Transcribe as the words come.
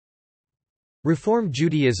Reform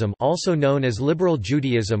Judaism, also known as Liberal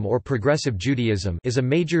Judaism or Progressive Judaism, is a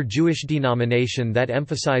major Jewish denomination that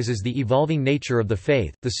emphasizes the evolving nature of the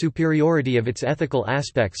faith, the superiority of its ethical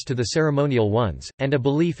aspects to the ceremonial ones, and a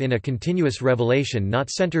belief in a continuous revelation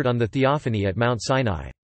not centered on the theophany at Mount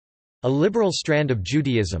Sinai. A liberal strand of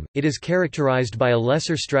Judaism, it is characterized by a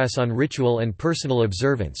lesser stress on ritual and personal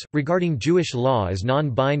observance, regarding Jewish law as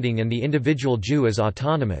non-binding and the individual Jew as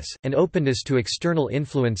autonomous, and openness to external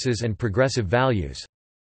influences and progressive values.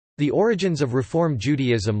 The origins of Reform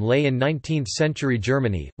Judaism lay in 19th-century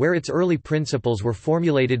Germany, where its early principles were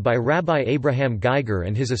formulated by Rabbi Abraham Geiger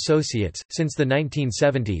and his associates. Since the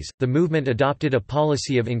 1970s, the movement adopted a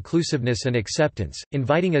policy of inclusiveness and acceptance,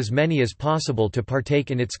 inviting as many as possible to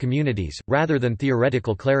partake in its communities, rather than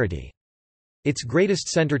theoretical clarity. Its greatest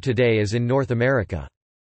center today is in North America.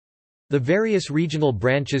 The various regional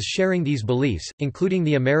branches sharing these beliefs, including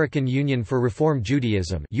the American Union for Reform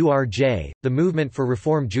Judaism (URJ), the Movement for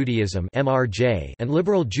Reform Judaism (MRJ), and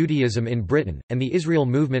Liberal Judaism in Britain, and the Israel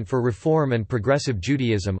Movement for Reform and Progressive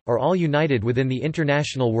Judaism, are all united within the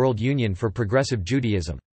International World Union for Progressive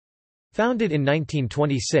Judaism. Founded in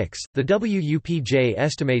 1926, the WUPJ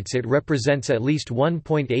estimates it represents at least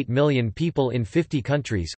 1.8 million people in 50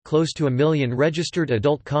 countries, close to a million registered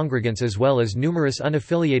adult congregants as well as numerous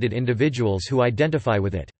unaffiliated individuals who identify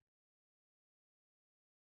with it.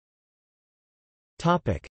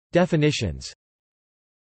 Definitions.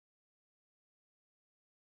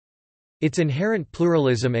 Its inherent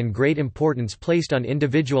pluralism and great importance placed on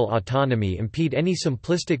individual autonomy impede any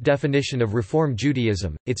simplistic definition of Reform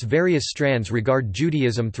Judaism. Its various strands regard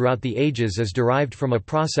Judaism throughout the ages as derived from a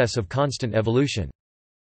process of constant evolution.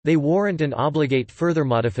 They warrant and obligate further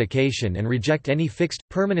modification and reject any fixed,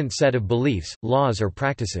 permanent set of beliefs, laws or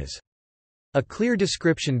practices. A clear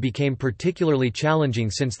description became particularly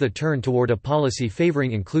challenging since the turn toward a policy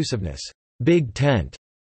favoring inclusiveness, Big Tent,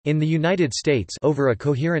 in the United States over a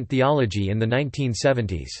coherent theology in the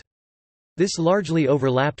 1970s. This largely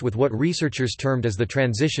overlapped with what researchers termed as the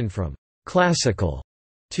transition from «classical»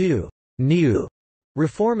 to «new»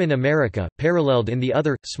 reform in America, paralleled in the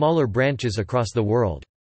other, smaller branches across the world.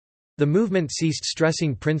 The movement ceased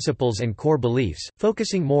stressing principles and core beliefs,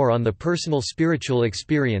 focusing more on the personal spiritual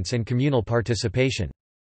experience and communal participation.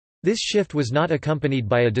 This shift was not accompanied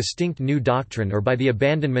by a distinct new doctrine or by the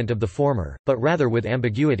abandonment of the former, but rather with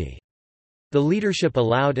ambiguity. The leadership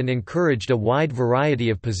allowed and encouraged a wide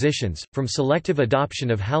variety of positions, from selective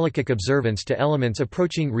adoption of halakhic observance to elements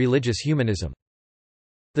approaching religious humanism.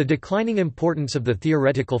 The declining importance of the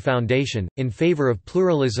theoretical foundation, in favor of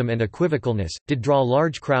pluralism and equivocalness, did draw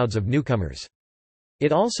large crowds of newcomers.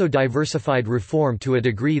 It also diversified reform to a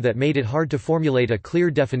degree that made it hard to formulate a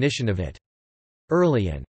clear definition of it. Early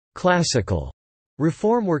and classical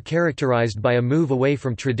reform were characterized by a move away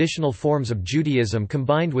from traditional forms of Judaism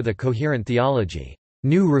combined with a coherent theology.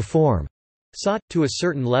 New reform sought, to a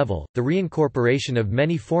certain level, the reincorporation of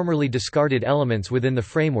many formerly discarded elements within the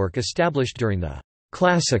framework established during the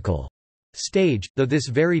classical stage, though this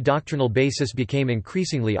very doctrinal basis became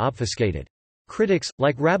increasingly obfuscated. Critics,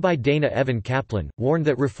 like Rabbi Dana Evan Kaplan, warned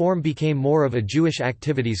that reform became more of a Jewish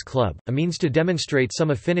activities club, a means to demonstrate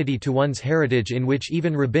some affinity to one's heritage in which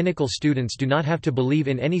even rabbinical students do not have to believe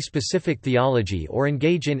in any specific theology or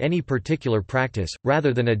engage in any particular practice,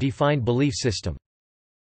 rather than a defined belief system.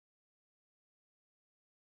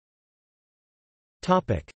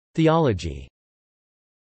 Theology.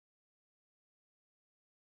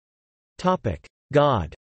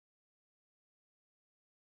 God.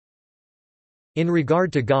 In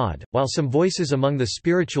regard to God, while some voices among the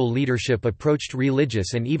spiritual leadership approached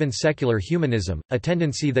religious and even secular humanism, a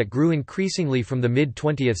tendency that grew increasingly from the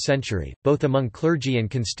mid-20th century, both among clergy and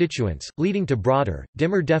constituents, leading to broader,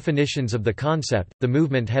 dimmer definitions of the concept, the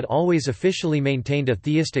movement had always officially maintained a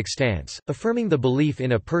theistic stance, affirming the belief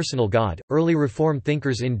in a personal God. Early Reform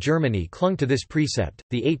thinkers in Germany clung to this precept.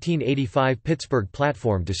 The 1885 Pittsburgh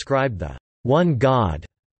Platform described the one God,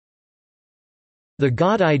 the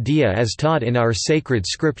God idea as taught in our sacred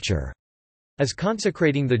scripture, as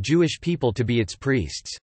consecrating the Jewish people to be its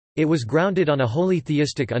priests. It was grounded on a wholly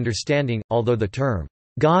theistic understanding, although the term,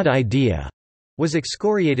 God idea, was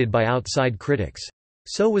excoriated by outside critics.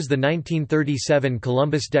 So was the 1937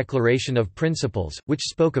 Columbus Declaration of Principles, which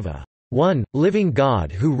spoke of a one, living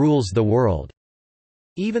God who rules the world.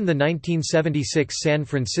 Even the 1976 San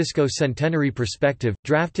Francisco Centenary Perspective,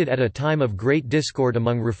 drafted at a time of great discord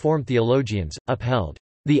among Reform theologians, upheld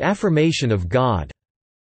the affirmation of God.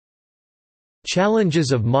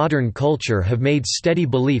 Challenges of modern culture have made steady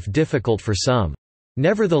belief difficult for some.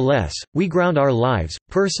 Nevertheless, we ground our lives,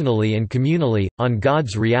 personally and communally, on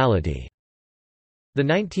God's reality. The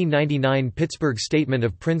 1999 Pittsburgh Statement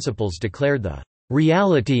of Principles declared the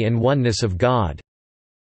reality and oneness of God.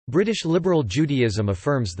 British liberal Judaism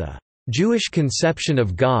affirms the Jewish conception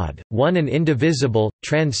of God, one and indivisible,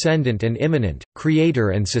 transcendent and immanent,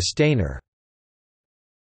 creator and sustainer.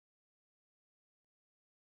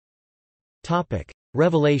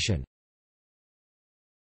 Revelation.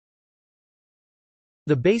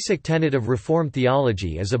 The basic tenet of Reform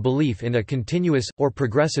theology is a belief in a continuous, or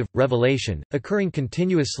progressive, revelation, occurring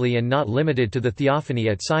continuously and not limited to the theophany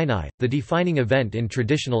at Sinai, the defining event in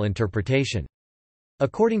traditional interpretation.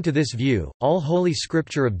 According to this view, all Holy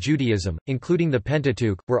Scripture of Judaism, including the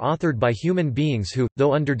Pentateuch, were authored by human beings who,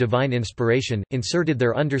 though under divine inspiration, inserted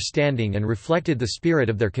their understanding and reflected the spirit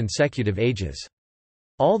of their consecutive ages.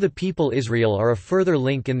 All the people Israel are a further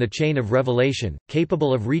link in the chain of revelation,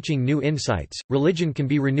 capable of reaching new insights. Religion can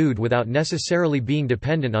be renewed without necessarily being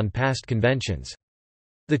dependent on past conventions.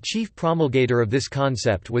 The chief promulgator of this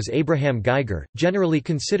concept was Abraham Geiger, generally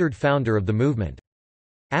considered founder of the movement.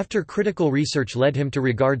 After critical research led him to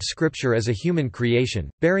regard Scripture as a human creation,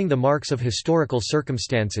 bearing the marks of historical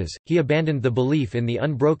circumstances, he abandoned the belief in the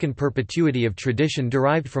unbroken perpetuity of tradition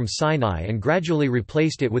derived from Sinai and gradually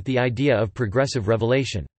replaced it with the idea of progressive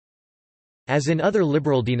revelation. As in other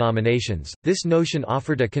liberal denominations, this notion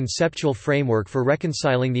offered a conceptual framework for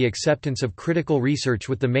reconciling the acceptance of critical research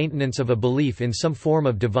with the maintenance of a belief in some form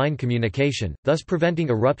of divine communication, thus preventing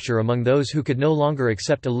a rupture among those who could no longer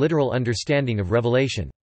accept a literal understanding of revelation.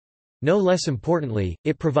 No less importantly,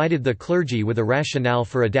 it provided the clergy with a rationale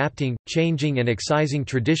for adapting, changing and excising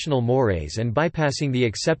traditional mores and bypassing the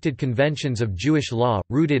accepted conventions of Jewish law,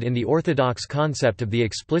 rooted in the orthodox concept of the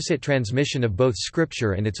explicit transmission of both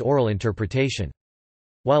Scripture and its oral interpretation.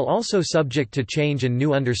 While also subject to change and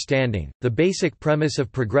new understanding, the basic premise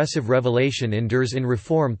of progressive revelation endures in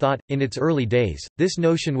Reform thought. In its early days, this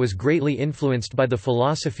notion was greatly influenced by the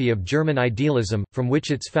philosophy of German idealism, from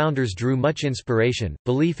which its founders drew much inspiration.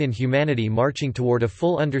 Belief in humanity marching toward a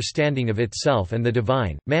full understanding of itself and the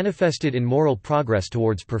divine, manifested in moral progress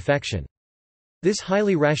towards perfection. This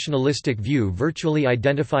highly rationalistic view virtually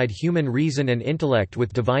identified human reason and intellect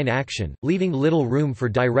with divine action, leaving little room for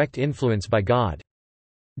direct influence by God.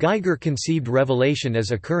 Geiger conceived revelation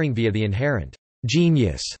as occurring via the inherent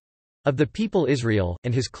genius of the people Israel,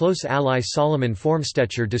 and his close ally Solomon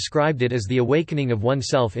Formstecher described it as the awakening of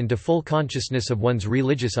oneself into full consciousness of one's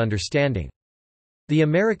religious understanding. The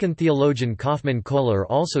American theologian Kaufman Kohler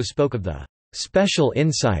also spoke of the special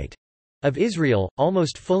insight of Israel,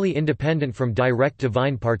 almost fully independent from direct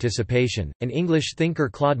divine participation. An English thinker,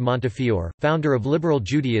 Claude Montefiore, founder of liberal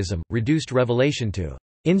Judaism, reduced revelation to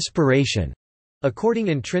inspiration, according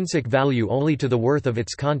intrinsic value only to the worth of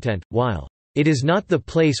its content, while it is not the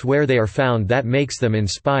place where they are found that makes them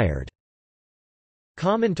inspired.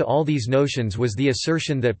 Common to all these notions was the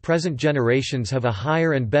assertion that present generations have a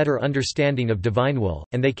higher and better understanding of divine will,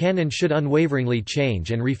 and they can and should unwaveringly change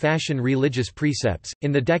and refashion religious precepts.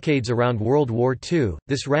 In the decades around World War II,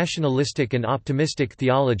 this rationalistic and optimistic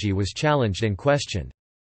theology was challenged and questioned.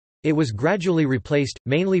 It was gradually replaced,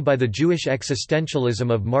 mainly by the Jewish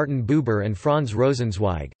existentialism of Martin Buber and Franz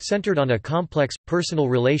Rosenzweig, centered on a complex, personal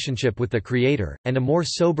relationship with the Creator, and a more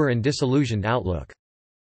sober and disillusioned outlook.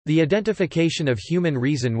 The identification of human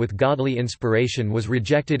reason with godly inspiration was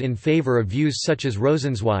rejected in favor of views such as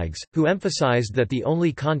Rosenzweig's, who emphasized that the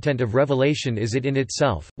only content of revelation is it in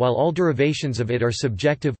itself, while all derivations of it are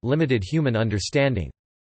subjective, limited human understanding.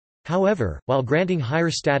 However, while granting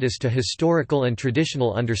higher status to historical and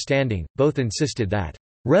traditional understanding, both insisted that,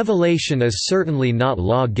 "Revelation is certainly not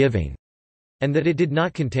law-giving," and that it did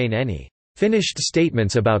not contain any "finished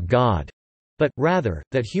statements about God," but, rather,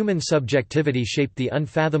 that human subjectivity shaped the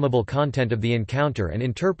unfathomable content of the encounter and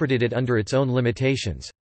interpreted it under its own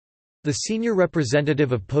limitations. The senior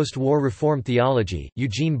representative of post-war Reform theology,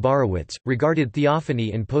 Eugene Borowitz, regarded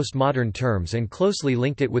theophany in postmodern terms and closely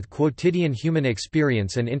linked it with quotidian human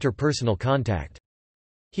experience and interpersonal contact.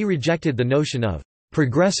 He rejected the notion of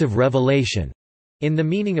progressive revelation in the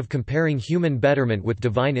meaning of comparing human betterment with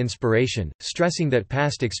divine inspiration, stressing that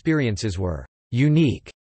past experiences were unique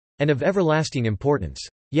and of everlasting importance.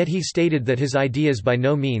 Yet he stated that his ideas by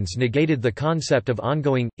no means negated the concept of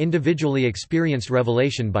ongoing, individually experienced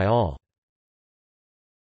revelation by all.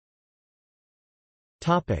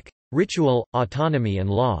 Ritual, autonomy and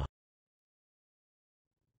law.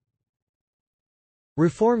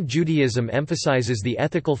 Reform Judaism emphasizes the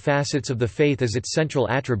ethical facets of the faith as its central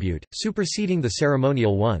attribute, superseding the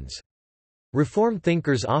ceremonial ones. Reform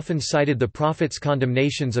thinkers often cited the Prophet's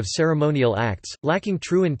condemnations of ceremonial acts, lacking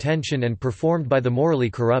true intention and performed by the morally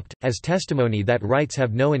corrupt, as testimony that rites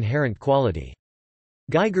have no inherent quality.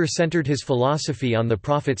 Geiger centered his philosophy on the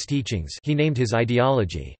Prophet's teachings. He named his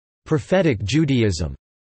ideology, "prophetic Judaism,"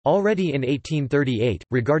 already in 1838,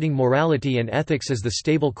 regarding morality and ethics as the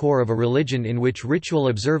stable core of a religion in which ritual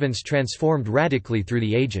observance transformed radically through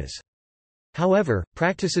the ages. However,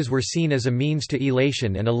 practices were seen as a means to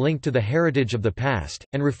elation and a link to the heritage of the past,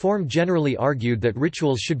 and Reform generally argued that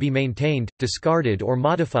rituals should be maintained, discarded or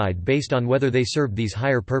modified based on whether they served these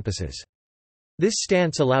higher purposes. This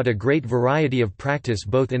stance allowed a great variety of practice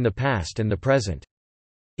both in the past and the present.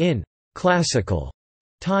 In classical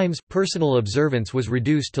times, personal observance was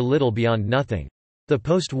reduced to little beyond nothing. The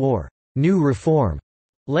post-war New Reform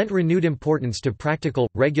lent renewed importance to practical,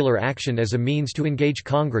 regular action as a means to engage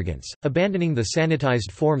congregants, abandoning the sanitized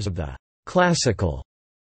forms of the classical.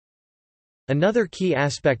 Another key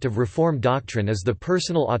aspect of Reform doctrine is the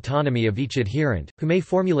personal autonomy of each adherent, who may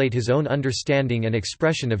formulate his own understanding and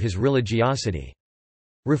expression of his religiosity.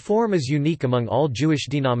 Reform is unique among all Jewish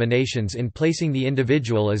denominations in placing the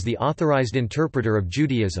individual as the authorized interpreter of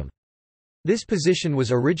Judaism. This position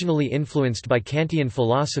was originally influenced by Kantian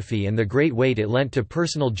philosophy and the great weight it lent to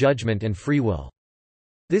personal judgment and free will.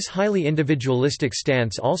 This highly individualistic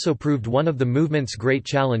stance also proved one of the movement's great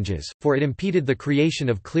challenges, for it impeded the creation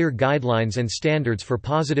of clear guidelines and standards for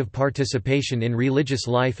positive participation in religious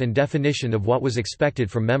life and definition of what was expected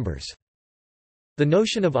from members. The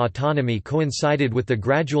notion of autonomy coincided with the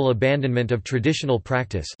gradual abandonment of traditional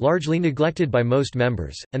practice, largely neglected by most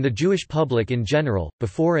members, and the Jewish public in general,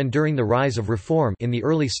 before and during the rise of Reform in the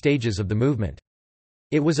early stages of the movement.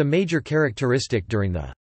 It was a major characteristic during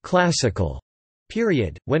the classical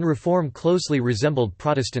period, when Reform closely resembled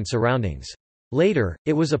Protestant surroundings. Later,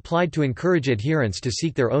 it was applied to encourage adherents to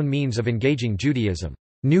seek their own means of engaging Judaism.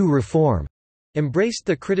 New Reform embraced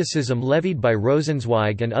the criticism levied by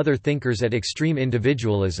Rosenzweig and other thinkers at extreme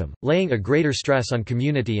individualism, laying a greater stress on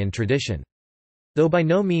community and tradition. Though by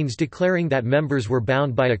no means declaring that members were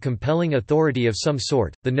bound by a compelling authority of some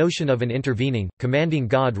sort, the notion of an intervening, commanding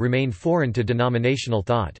God remained foreign to denominational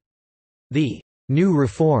thought. The New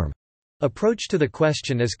Reform approach to the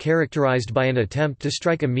question is characterized by an attempt to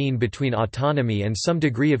strike a mean between autonomy and some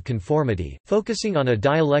degree of conformity, focusing on a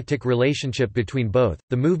dialectic relationship between both.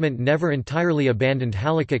 The movement never entirely abandoned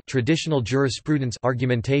halakhic traditional jurisprudence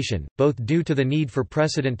argumentation, both due to the need for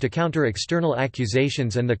precedent to counter external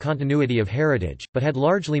accusations and the continuity of heritage, but had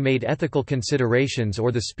largely made ethical considerations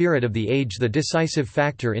or the spirit of the age the decisive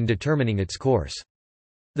factor in determining its course.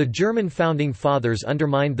 The German founding fathers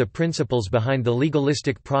undermined the principles behind the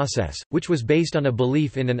legalistic process, which was based on a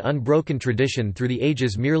belief in an unbroken tradition through the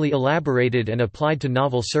ages merely elaborated and applied to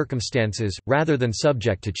novel circumstances, rather than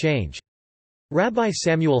subject to change. Rabbi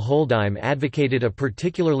Samuel Holdheim advocated a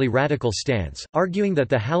particularly radical stance, arguing that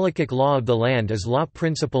the halakhic law of the land as law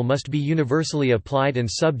principle must be universally applied and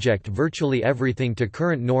subject virtually everything to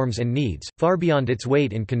current norms and needs, far beyond its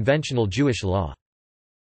weight in conventional Jewish law.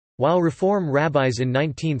 While Reform rabbis in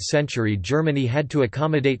 19th-century Germany had to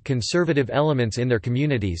accommodate conservative elements in their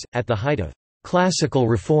communities, at the height of classical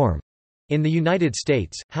reform in the United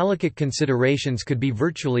States, halakhic considerations could be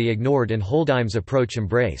virtually ignored and Holdheim's approach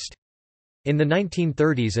embraced. In the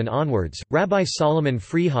 1930s and onwards, Rabbi Solomon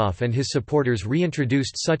Freehoff and his supporters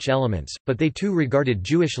reintroduced such elements, but they too regarded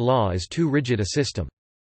Jewish law as too rigid a system.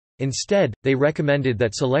 Instead, they recommended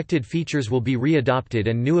that selected features will be readopted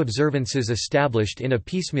and new observances established in a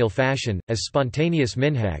piecemeal fashion, as spontaneous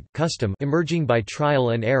minhag custom emerging by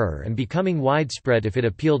trial and error and becoming widespread if it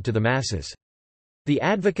appealed to the masses. The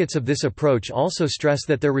advocates of this approach also stress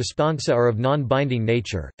that their responsa are of non-binding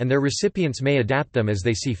nature, and their recipients may adapt them as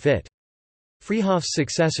they see fit. Freehoff's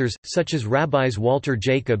successors, such as Rabbis Walter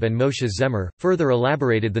Jacob and Moshe Zemer, further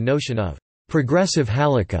elaborated the notion of progressive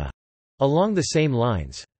halakha along the same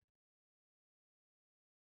lines.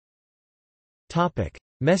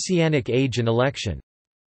 Messianic age and election.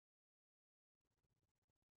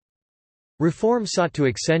 Reform sought to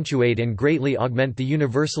accentuate and greatly augment the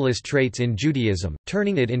universalist traits in Judaism,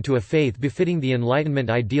 turning it into a faith befitting the Enlightenment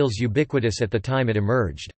ideals ubiquitous at the time it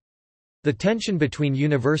emerged. The tension between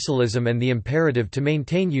universalism and the imperative to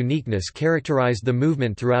maintain uniqueness characterized the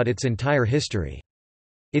movement throughout its entire history.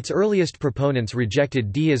 Its earliest proponents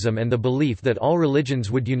rejected deism and the belief that all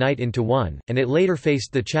religions would unite into one, and it later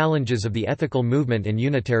faced the challenges of the ethical movement and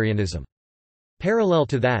Unitarianism. Parallel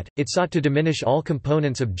to that, it sought to diminish all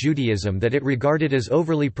components of Judaism that it regarded as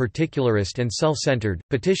overly particularist and self-centered.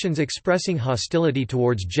 Petitions expressing hostility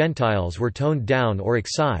towards Gentiles were toned down or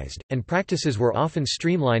excised, and practices were often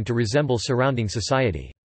streamlined to resemble surrounding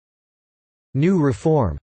society. New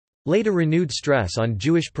Reform later renewed stress on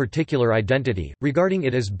Jewish particular identity, regarding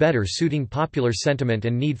it as better suiting popular sentiment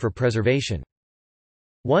and need for preservation.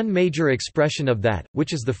 One major expression of that,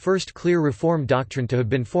 which is the first clear Reform doctrine to have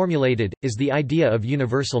been formulated, is the idea of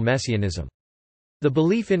universal messianism. The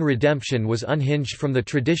belief in redemption was unhinged from the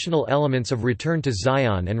traditional elements of return to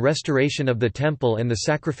Zion and restoration of the temple and the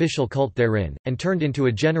sacrificial cult therein, and turned into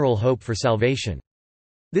a general hope for salvation.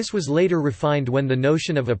 This was later refined when the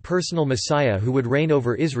notion of a personal Messiah who would reign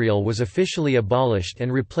over Israel was officially abolished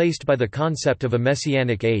and replaced by the concept of a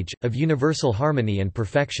messianic age, of universal harmony and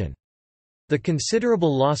perfection. The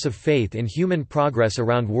considerable loss of faith in human progress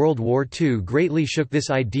around World War II greatly shook this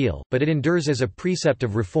ideal, but it endures as a precept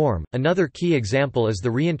of reform. Another key example is the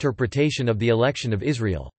reinterpretation of the election of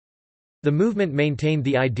Israel. The movement maintained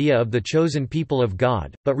the idea of the chosen people of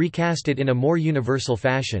God, but recast it in a more universal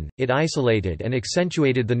fashion. It isolated and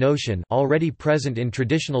accentuated the notion, already present in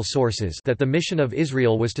traditional sources, that the mission of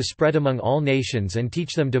Israel was to spread among all nations and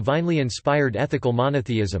teach them divinely inspired ethical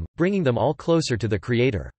monotheism, bringing them all closer to the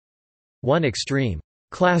Creator. One extreme,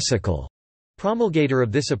 classical promulgator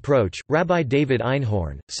of this approach, Rabbi David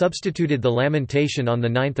Einhorn, substituted the lamentation on the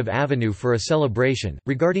 9th Avenue for a celebration,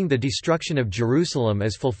 regarding the destruction of Jerusalem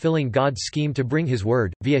as fulfilling God's scheme to bring His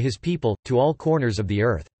word, via His people, to all corners of the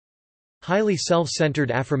earth. Highly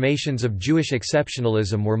self-centered affirmations of Jewish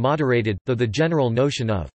exceptionalism were moderated, though the general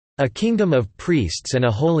notion of a kingdom of priests and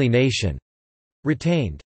a holy nation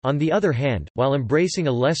retained. On the other hand, while embracing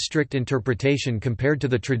a less strict interpretation compared to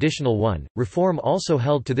the traditional one, Reform also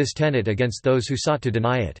held to this tenet against those who sought to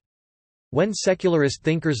deny it. When secularist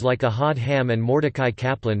thinkers like Ahad Ham and Mordecai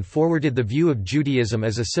Kaplan forwarded the view of Judaism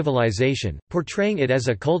as a civilization, portraying it as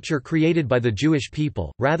a culture created by the Jewish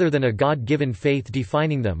people, rather than a God-given faith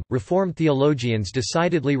defining them, Reform theologians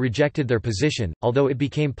decidedly rejected their position, although it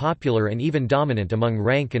became popular and even dominant among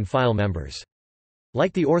rank-and-file members.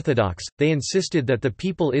 Like the Orthodox, they insisted that the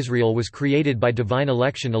people Israel was created by divine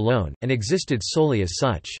election alone, and existed solely as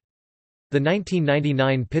such. The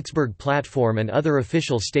 1999 Pittsburgh Platform and other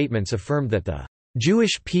official statements affirmed that the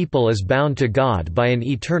Jewish people is bound to God by an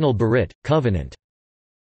eternal Berit, covenant.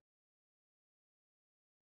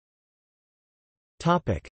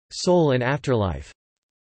 Soul and afterlife.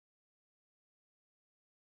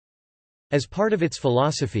 As part of its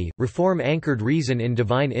philosophy, Reform anchored reason in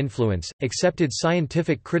divine influence, accepted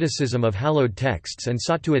scientific criticism of hallowed texts and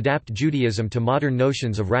sought to adapt Judaism to modern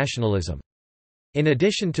notions of rationalism. In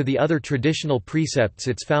addition to the other traditional precepts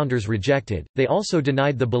its founders rejected, they also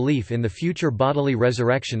denied the belief in the future bodily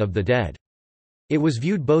resurrection of the dead. It was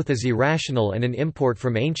viewed both as irrational and an import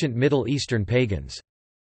from ancient Middle Eastern pagans.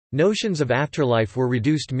 Notions of afterlife were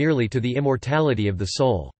reduced merely to the immortality of the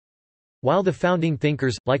soul. While the founding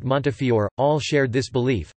thinkers, like Montefiore, all shared this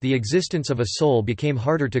belief, the existence of a soul became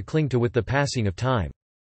harder to cling to with the passing of time.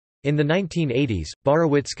 In the 1980s,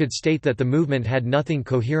 Borowitz could state that the movement had nothing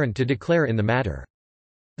coherent to declare in the matter.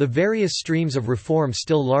 The various streams of Reform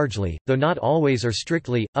still largely, though not always or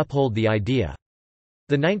strictly, uphold the idea.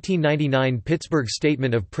 The 1999 Pittsburgh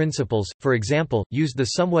Statement of Principles, for example, used the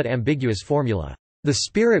somewhat ambiguous formula, "The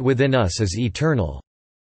spirit within us is eternal."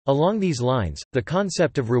 Along these lines, the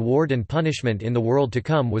concept of reward and punishment in the world to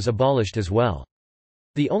come was abolished as well.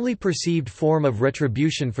 The only perceived form of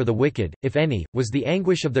retribution for the wicked, if any, was the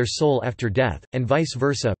anguish of their soul after death, and vice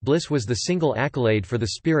versa, bliss was the single accolade for the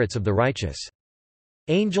spirits of the righteous.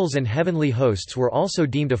 Angels and heavenly hosts were also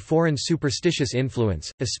deemed a foreign superstitious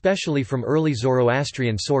influence, especially from early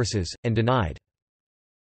Zoroastrian sources, and denied.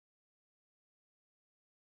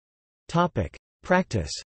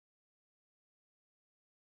 Practice.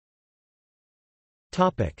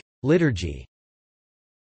 Liturgy.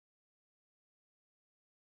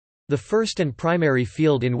 The first and primary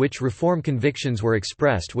field in which Reform convictions were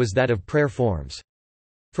expressed was that of prayer forms.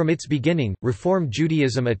 From its beginning, Reform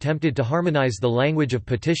Judaism attempted to harmonize the language of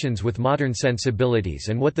petitions with modern sensibilities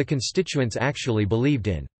and what the constituents actually believed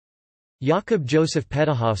in. Jakob Joseph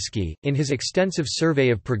Pedahovsky, in his extensive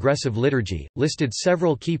survey of progressive liturgy, listed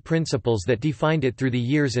several key principles that defined it through the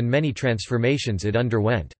years and many transformations it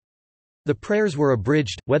underwent. The prayers were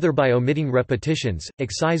abridged, whether by omitting repetitions,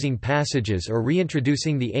 excising passages or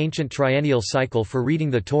reintroducing the ancient triennial cycle for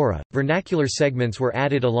reading the Torah. Vernacular segments were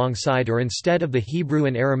added alongside or instead of the Hebrew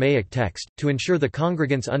and Aramaic text, to ensure the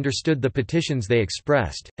congregants understood the petitions they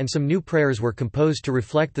expressed, and some new prayers were composed to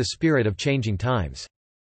reflect the spirit of changing times.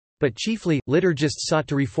 But chiefly, liturgists sought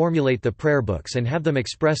to reformulate the prayer books and have them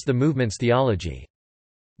express the movement's theology.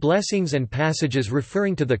 Blessings and passages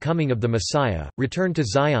referring to the coming of the Messiah, return to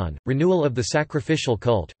Zion, renewal of the sacrificial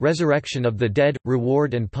cult, resurrection of the dead,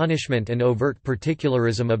 reward and punishment and overt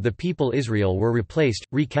particularism of the people Israel were replaced,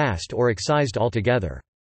 recast or excised altogether.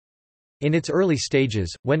 In its early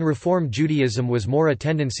stages, when Reform Judaism was more a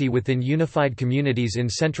tendency within unified communities in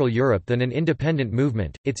Central Europe than an independent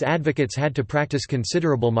movement, its advocates had to practice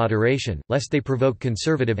considerable moderation, lest they provoke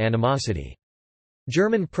conservative animosity.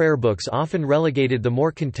 German prayer books often relegated the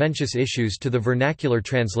more contentious issues to the vernacular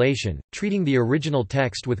translation, treating the original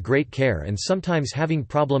text with great care and sometimes having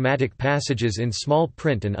problematic passages in small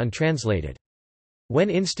print and untranslated. When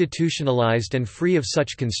institutionalized and free of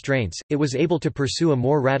such constraints, it was able to pursue a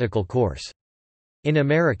more radical course. In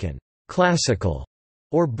American classical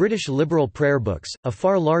or British liberal prayer books, a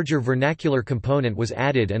far larger vernacular component was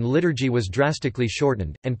added and liturgy was drastically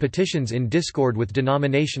shortened, and petitions in discord with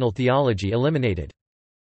denominational theology eliminated.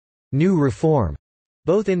 New Reform,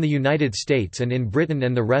 both in the United States and in Britain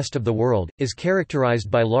and the rest of the world, is characterized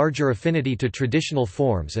by larger affinity to traditional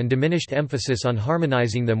forms and diminished emphasis on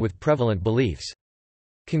harmonizing them with prevalent beliefs.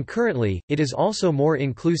 Concurrently, it is also more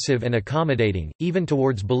inclusive and accommodating, even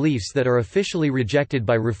towards beliefs that are officially rejected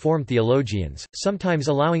by Reform theologians, sometimes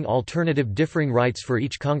allowing alternative differing rites for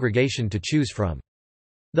each congregation to choose from.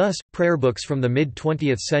 Thus, prayer books from the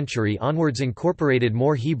mid-20th century onwards incorporated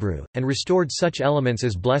more Hebrew, and restored such elements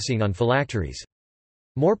as blessing on phylacteries.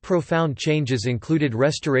 More profound changes included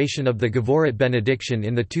restoration of the Gevorit benediction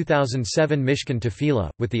in the 2007 Mishkan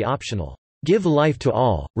Tefillah, with the optional, "Give life to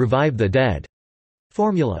all, revive the dead"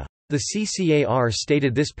 formula. The CCAR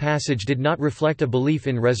stated this passage did not reflect a belief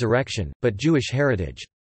in resurrection, but Jewish heritage.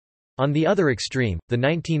 On the other extreme, the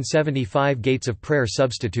 1975 Gates of Prayer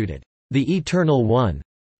substituted, "the Eternal One"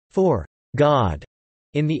 for "God"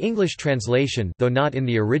 in the English translation, though not in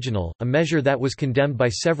the original, a measure that was condemned by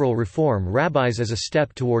several Reform rabbis as a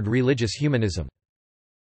step toward religious humanism.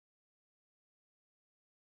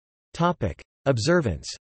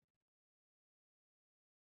 Observance.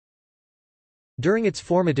 During its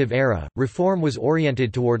formative era, Reform was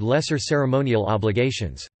oriented toward lesser ceremonial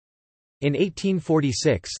obligations. In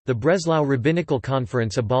 1846, the Breslau Rabbinical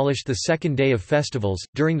Conference abolished the second day of festivals.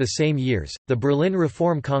 During the same years, the Berlin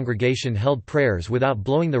Reform Congregation held prayers without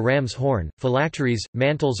blowing the ram's horn, phylacteries,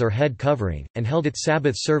 mantles or head covering, and held its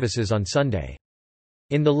Sabbath services on Sunday.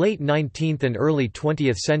 In the late 19th and early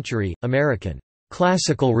 20th century, American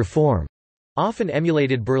classical reform often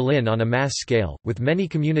emulated Berlin on a mass scale, with many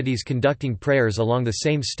communities conducting prayers along the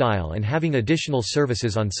same style and having additional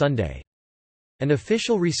services on Sunday. An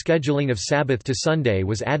official rescheduling of Sabbath to Sunday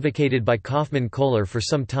was advocated by Kaufmann Kohler for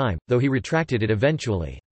some time, though he retracted it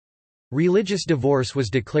eventually. Religious divorce was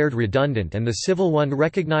declared redundant and the civil one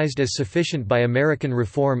recognized as sufficient by American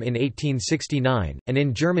reform in 1869, and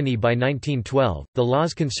in Germany by 1912. The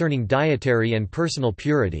laws concerning dietary and personal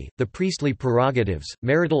purity, the priestly prerogatives,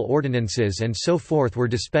 marital ordinances, and so forth were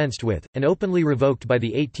dispensed with, and openly revoked by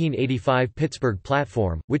the 1885 Pittsburgh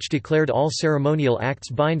Platform, which declared all ceremonial acts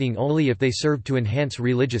binding only if they served to enhance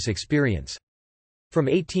religious experience. From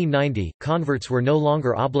 1890, converts were no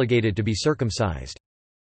longer obligated to be circumcised.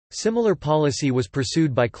 Similar policy was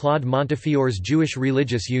pursued by Claude Montefiore's Jewish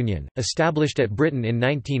Religious Union, established at Britain in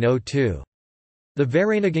 1902. The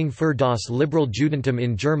Vereinigung für das Liberal Judentum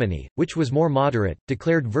in Germany, which was more moderate,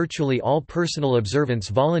 declared virtually all personal observance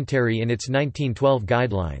voluntary in its 1912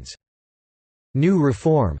 guidelines. New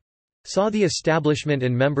Reform saw the establishment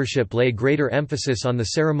and membership lay greater emphasis on the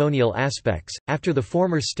ceremonial aspects, after the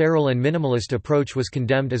former sterile and minimalist approach was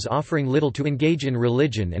condemned as offering little to engage in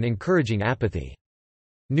religion and encouraging apathy.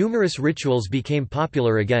 Numerous rituals became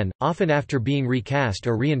popular again, often after being recast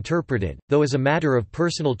or reinterpreted, though as a matter of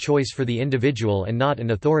personal choice for the individual and not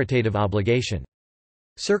an authoritative obligation.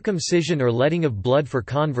 Circumcision or letting of blood for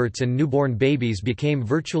converts and newborn babies became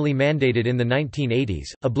virtually mandated in the 1980s.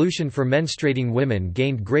 Ablution for menstruating women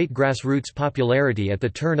gained great grassroots popularity at the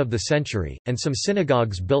turn of the century, and some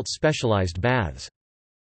synagogues built specialized baths.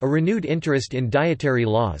 A renewed interest in dietary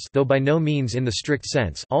laws, though by no means in the strict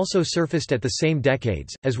sense, also surfaced at the same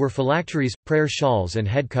decades, as were phylacteries, prayer shawls and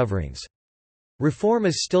head coverings. Reform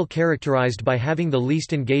is still characterized by having the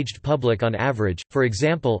least engaged public on average. For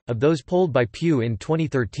example, of those polled by Pew in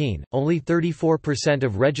 2013, only 34%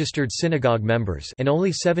 of registered synagogue members and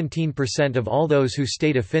only 17% of all those who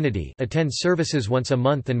state affinity attend services once a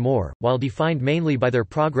month and more, while defined mainly by their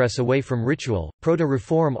progress away from ritual.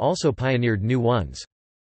 Proto-Reform also pioneered new ones.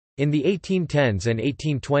 In the 1810s and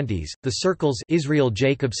 1820s, the circles Israel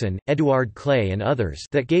Jacobson, Eduard Clay and others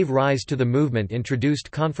that gave rise to the movement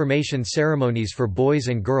introduced confirmation ceremonies for boys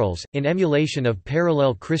and girls, in emulation of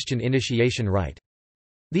parallel Christian initiation rite.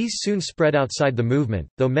 These soon spread outside the movement,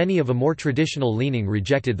 though many of a more traditional leaning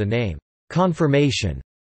rejected the name, confirmation,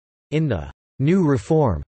 in the New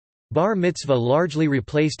Reform Bar mitzvah largely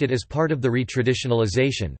replaced it as part of the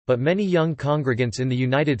retraditionalization, but many young congregants in the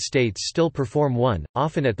United States still perform one,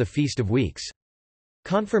 often at the Feast of Weeks.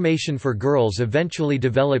 Confirmation for girls eventually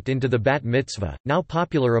developed into the bat mitzvah, now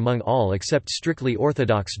popular among all except strictly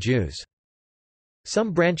Orthodox Jews.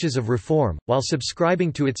 Some branches of Reform, while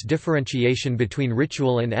subscribing to its differentiation between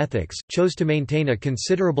ritual and ethics, chose to maintain a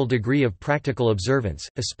considerable degree of practical observance,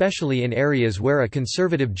 especially in areas where a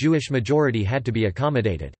conservative Jewish majority had to be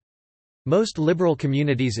accommodated. Most liberal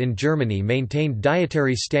communities in Germany maintained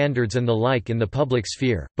dietary standards and the like in the public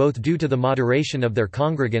sphere, both due to the moderation of their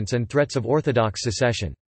congregants and threats of Orthodox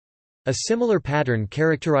secession. A similar pattern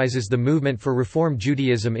characterizes the movement for Reform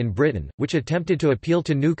Judaism in Britain, which attempted to appeal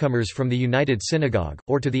to newcomers from the United Synagogue,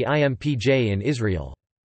 or to the IMPJ in Israel.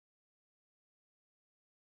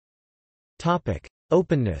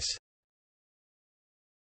 Openness.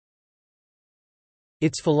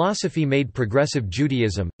 Its philosophy made Progressive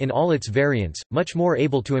Judaism, in all its variants, much more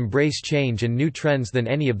able to embrace change and new trends than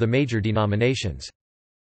any of the major denominations.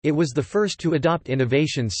 It was the first to adopt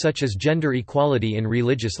innovations such as gender equality in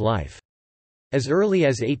religious life. As early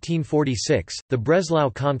as 1846, the Breslau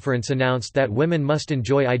Conference announced that women must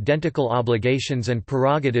enjoy identical obligations and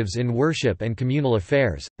prerogatives in worship and communal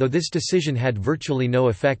affairs, though this decision had virtually no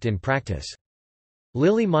effect in practice.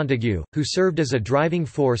 Lily Montagu, who served as a driving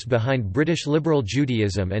force behind British liberal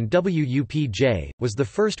Judaism and WUPJ, was the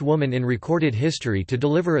first woman in recorded history to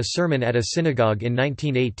deliver a sermon at a synagogue in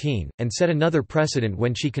 1918, and set another precedent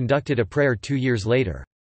when she conducted a prayer 2 years later.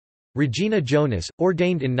 Regina Jonas,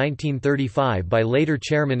 ordained in 1935 by later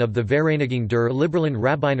chairman of the Vereinigung der Liberalen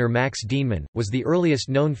Rabbiner Max Dienmann, was the earliest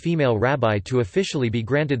known female rabbi to officially be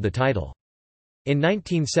granted the title. In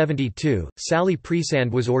 1972, Sally Priesand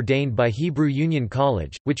was ordained by Hebrew Union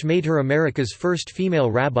College, which made her America's first female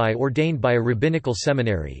rabbi ordained by a rabbinical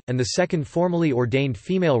seminary, and the second formally ordained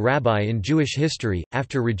female rabbi in Jewish history,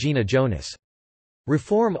 after Regina Jonas.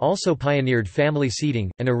 Reform also pioneered family seating,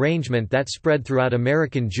 an arrangement that spread throughout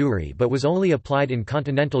American Jewry but was only applied in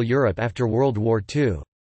continental Europe after World War II.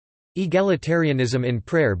 Egalitarianism in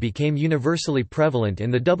prayer became universally prevalent in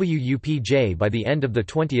the WUPJ by the end of the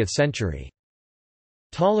 20th century.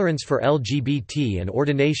 Tolerance for LGBT and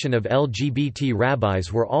ordination of LGBT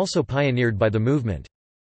rabbis were also pioneered by the movement.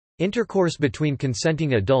 Intercourse between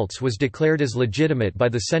consenting adults was declared as legitimate by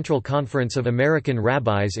the Central Conference of American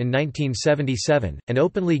Rabbis in 1977, and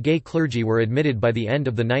openly gay clergy were admitted by the end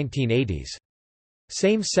of the 1980s.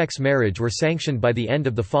 Same-sex marriage were sanctioned by the end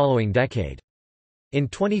of the following decade. In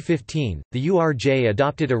 2015, the URJ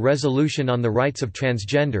adopted a resolution on the rights of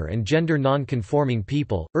transgender and gender non-conforming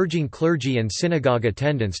people, urging clergy and synagogue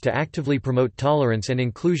attendants to actively promote tolerance and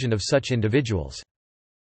inclusion of such individuals.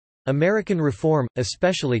 American Reform,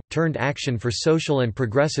 especially, turned action for social and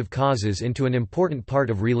progressive causes into an important part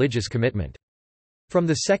of religious commitment. From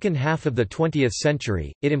the second half of the 20th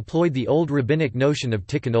century, it employed the old rabbinic notion of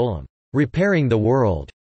tikkun olam, repairing the world,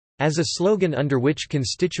 as a slogan under which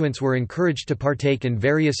constituents were encouraged to partake in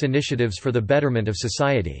various initiatives for the betterment of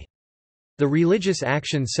society. The Religious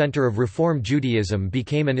Action Center of Reform Judaism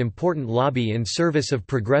became an important lobby in service of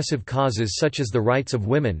progressive causes such as the rights of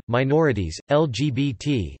women, minorities,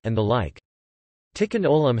 LGBT, and the like. Tikkun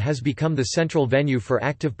Olam has become the central venue for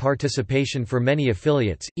active participation for many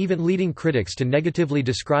affiliates, even leading critics to negatively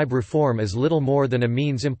describe reform as little more than a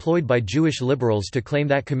means employed by Jewish liberals to claim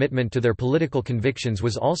that commitment to their political convictions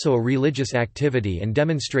was also a religious activity and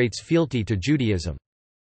demonstrates fealty to Judaism.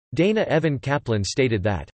 Dana Evan Kaplan stated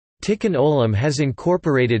that, "Tikkun Olam has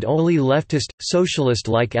incorporated only leftist,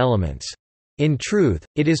 socialist-like elements. In truth,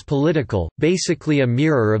 it is political, basically a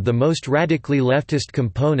mirror of the most radically leftist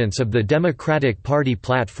components of the Democratic Party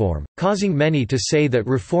platform, causing many to say that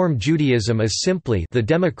Reform Judaism is simply the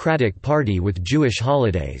Democratic Party with Jewish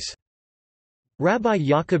holidays." Rabbi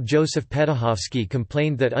Yaakov Joseph Petachovsky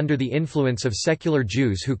complained that under the influence of secular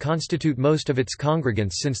Jews who constitute most of its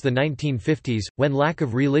congregants since the 1950s, when lack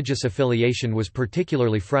of religious affiliation was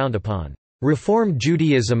particularly frowned upon, "Reform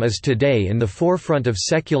Judaism is today in the forefront of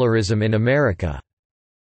secularism in America.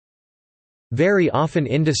 Very often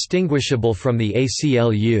indistinguishable from the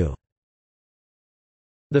ACLU.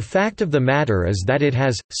 The fact of the matter is that it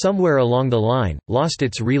has, somewhere along the line, lost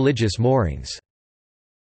its religious moorings."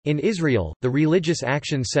 In Israel, the Religious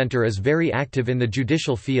Action Center is very active in the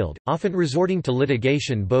judicial field, often resorting to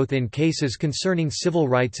litigation both in cases concerning civil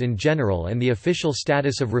rights in general and the official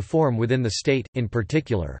status of reform within the state, in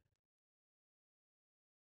particular.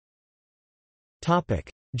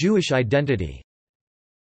 Jewish identity.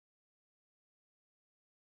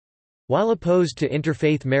 While opposed to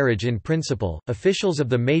interfaith marriage in principle, officials of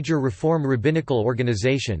the major Reform rabbinical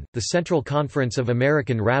organization, the Central Conference of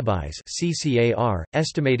American Rabbis (CCAR),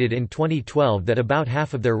 estimated in 2012 that about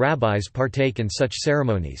half of their rabbis partake in such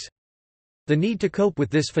ceremonies. The need to cope with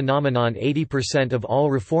this phenomenon. 80% of all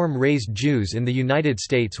Reform-raised Jews in the United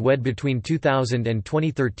States wed between 2000 and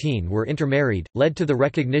 2013 were intermarried, led to the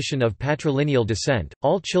recognition of patrilineal descent.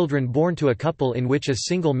 All children born to a couple in which a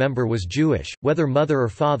single member was Jewish, whether mother or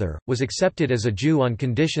father, was accepted as a Jew on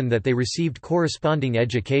condition that they received corresponding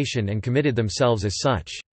education and committed themselves as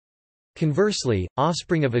such. Conversely,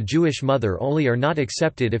 offspring of a Jewish mother only are not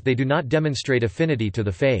accepted if they do not demonstrate affinity to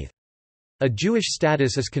the faith. A Jewish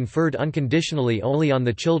status is conferred unconditionally only on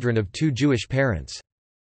the children of two Jewish parents.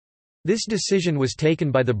 This decision was taken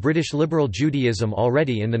by the British liberal Judaism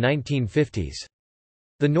already in the 1950s.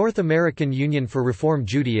 The North American Union for Reform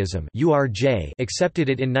Judaism (URJ) accepted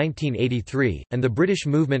it in 1983, and the British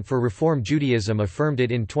Movement for Reform Judaism affirmed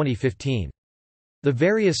it in 2015. The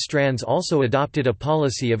various strands also adopted a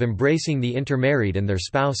policy of embracing the intermarried and their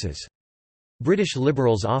spouses. British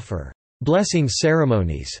liberals offer blessing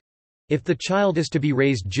ceremonies if the child is to be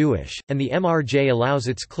raised Jewish, and the MRJ allows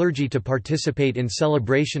its clergy to participate in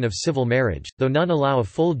celebration of civil marriage, though none allow a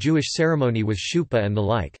full Jewish ceremony with shuppah and the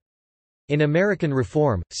like. In American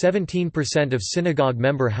Reform, 17% of synagogue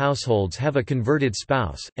member households have a converted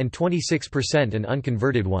spouse, and 26% an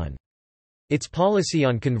unconverted one. Its policy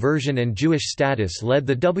on conversion and Jewish status led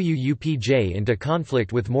the WUPJ into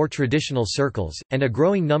conflict with more traditional circles, and a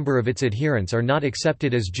growing number of its adherents are not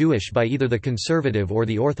accepted as Jewish by either the conservative or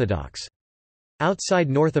the Orthodox. Outside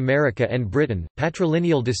North America and Britain,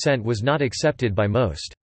 patrilineal descent was not accepted by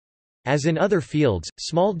most. As in other fields,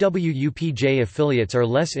 small WUPJ affiliates are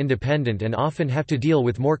less independent and often have to deal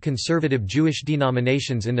with more conservative Jewish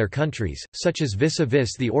denominations in their countries, such as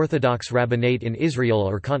vis-a-vis the Orthodox Rabbinate in Israel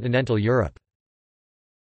or continental Europe.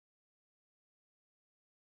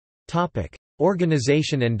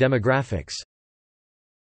 Organization and demographics.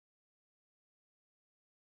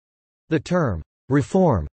 The term,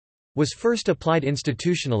 "reform", was first applied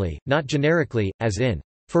institutionally, not generically, as in,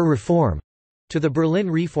 "for reform", to the Berlin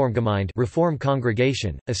Reformgemeinde Reform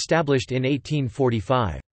Congregation, established in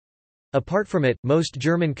 1845. Apart from it, most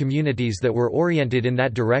German communities that were oriented in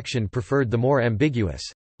that direction preferred the more ambiguous,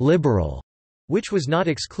 "liberal", which was not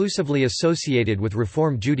exclusively associated with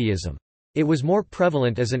Reform Judaism. It was more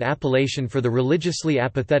prevalent as an appellation for the religiously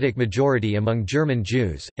apathetic majority among German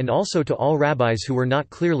Jews, and also to all rabbis who were not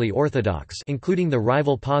clearly Orthodox, including the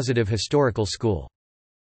rival Positive Historical School.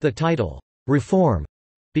 The title, "Reform",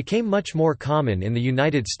 became much more common in the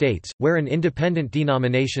United States, where an independent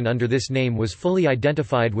denomination under this name was fully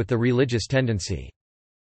identified with the religious tendency.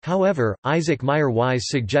 However, Isaac Meyer Wise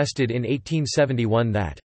suggested in 1871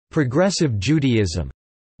 that, "progressive Judaism"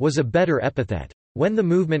 was a better epithet. When the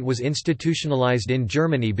movement was institutionalized in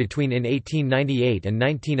Germany between 1898 and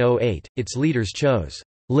 1908, its leaders chose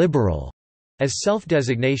 "liberal" as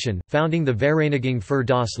self-designation, founding the Vereinigung für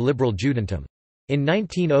das liberale Judentum. In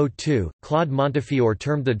 1902, Claude Montefiore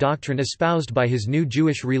termed the doctrine espoused by his new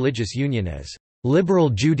Jewish religious union as "liberal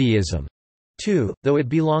Judaism", too, though it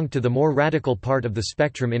belonged to the more radical part of the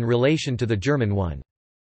spectrum in relation to the German one.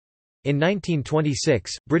 In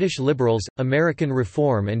 1926, British liberals, American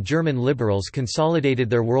Reform and German liberals consolidated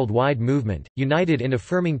their worldwide movement, united in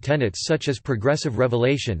affirming tenets such as progressive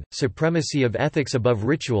revelation, supremacy of ethics above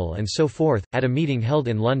ritual and so forth, at a meeting held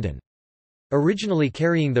in London. Originally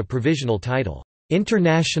carrying the provisional title,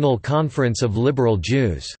 "International Conference of Liberal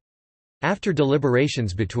Jews", after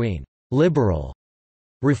deliberations between "liberal",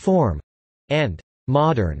 "reform", and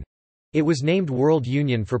 "modern", it was named World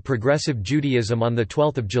Union for Progressive Judaism on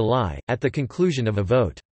 12 July, at the conclusion of a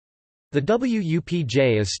vote. The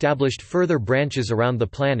WUPJ established further branches around the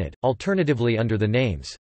planet, alternatively under the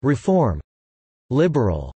names "Reform",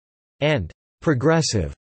 "Liberal", and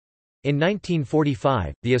 "Progressive". In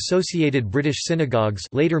 1945, the Associated British Synagogues,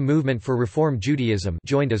 later Movement for Reform Judaism,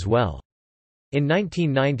 joined as well. In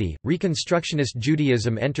 1990, Reconstructionist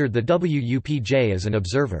Judaism entered the WUPJ as an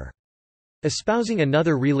observer. Espousing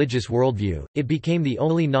another religious worldview, it became the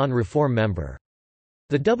only non-reform member.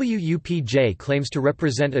 The WUPJ claims to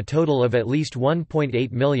represent a total of at least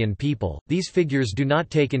 1.8 million people. These figures do not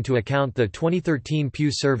take into account the 2013 Pew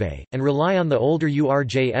survey, and rely on the older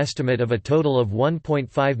URJ estimate of a total of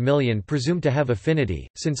 1.5 million presumed to have affinity,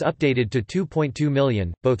 since updated to 2.2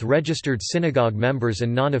 million, both registered synagogue members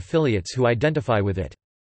and non-affiliates who identify with it.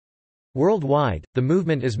 Worldwide, the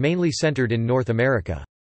movement is mainly centered in North America.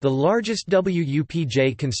 The largest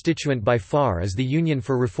WUPJ constituent by far is the Union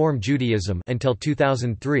for Reform Judaism until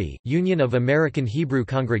 2003, Union of American Hebrew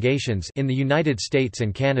Congregations in the United States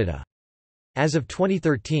and Canada. As of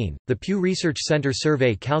 2013, the Pew Research Center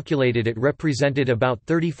survey calculated it represented about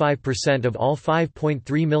 35% of all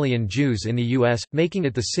 5.3 million Jews in the U.S., making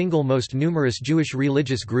it the single most numerous Jewish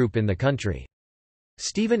religious group in the country.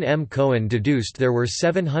 Stephen M. Cohen deduced there were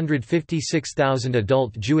 756,000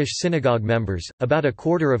 adult Jewish synagogue members, about a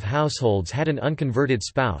quarter of households had an unconverted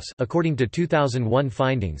spouse according to 2001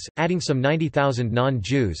 findings, adding some 90,000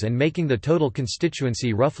 non-Jews and making the total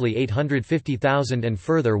constituency roughly 850,000 and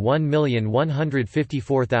further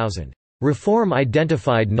 1,154,000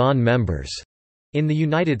 Reform-identified non-members in the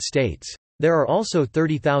United States. There are also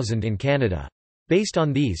 30,000 in Canada. Based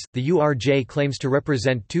on these, the URJ claims to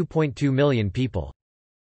represent 2.2 million people.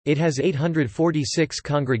 It has 846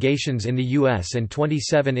 congregations in the U.S. and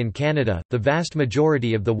 27 in Canada, the vast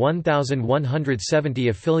majority of the 1,170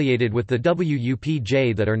 affiliated with the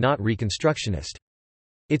WUPJ that are not Reconstructionist.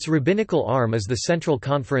 Its rabbinical arm is the Central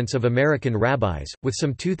Conference of American Rabbis, with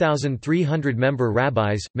some 2,300 member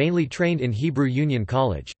rabbis, mainly trained in Hebrew Union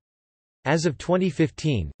College. As of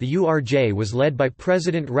 2015, the URJ was led by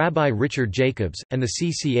President Rabbi Richard Jacobs, and the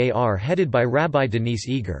CCAR headed by Rabbi Denise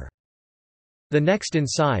Eager. The next in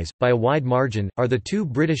size, by a wide margin, are the two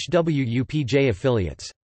British WUPJ affiliates.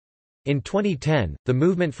 In 2010, the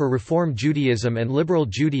Movement for Reform Judaism and Liberal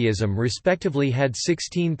Judaism respectively had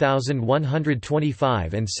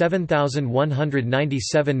 16,125 and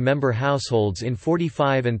 7,197 member households in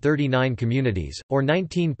 45 and 39 communities, or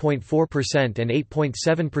 19.4% and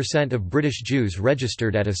 8.7% of British Jews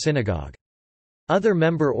registered at a synagogue. Other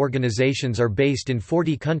member organizations are based in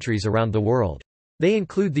 40 countries around the world. They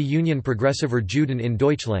include the Union Progressiver Juden in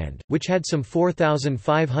Deutschland, which had some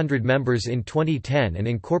 4,500 members in 2010 and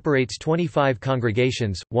incorporates 25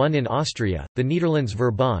 congregations, one in Austria, the Netherlands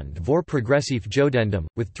Verbond voor Progressief Jodendom,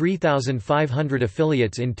 with 3,500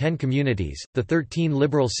 affiliates in 10 communities, the 13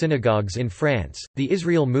 liberal synagogues in France, the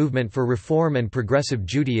Israel Movement for Reform and Progressive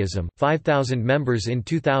Judaism, 5,000 members in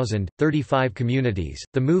 2000, 35 communities,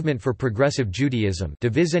 the Movement for Progressive Judaism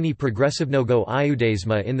Divizhenie Progressivnogo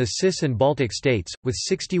Iudaisma in the CIS and Baltic states, with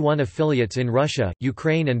 61 affiliates in Russia,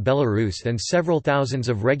 Ukraine and Belarus and several thousands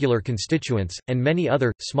of regular constituents, and many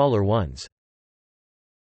other, smaller ones.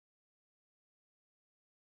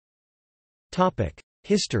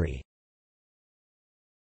 History.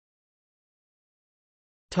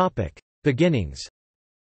 Beginnings.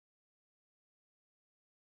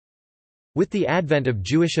 With the advent of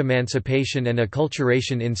Jewish emancipation and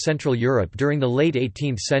acculturation in Central Europe during the late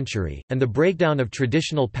 18th century, and the breakdown of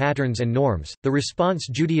traditional patterns and norms, the response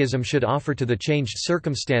Judaism should offer to the changed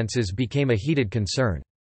circumstances became a heated concern.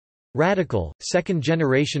 Radical,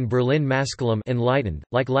 second-generation Berlin Maskilim enlightened,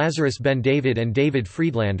 like Lazarus ben David and David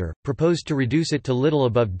Friedlander, proposed to reduce it to little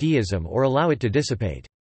above deism or allow it to dissipate.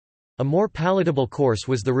 A more palatable course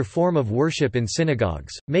was the reform of worship in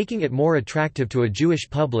synagogues, making it more attractive to a Jewish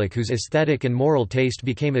public whose aesthetic and moral taste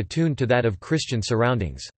became attuned to that of Christian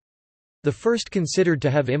surroundings. The first considered to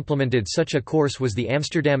have implemented such a course was the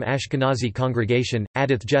Amsterdam Ashkenazi congregation,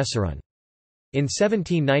 Adath Jesurun. In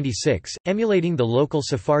 1796, emulating the local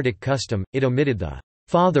Sephardic custom, it omitted the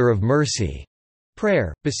 "Father of Mercy"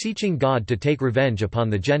 prayer, beseeching God to take revenge upon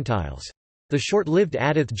the Gentiles. The short-lived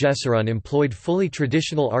Adath Jesurun employed fully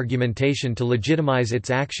traditional argumentation to legitimize its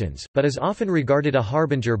actions, but is often regarded a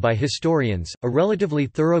harbinger by historians. A relatively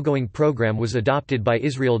thoroughgoing program was adopted by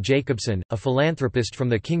Israel Jacobson, a philanthropist from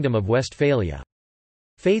the Kingdom of Westphalia.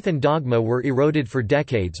 Faith and dogma were eroded for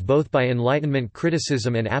decades both by Enlightenment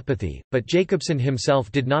criticism and apathy, but Jacobson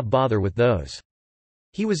himself did not bother with those.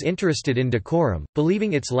 He was interested in decorum,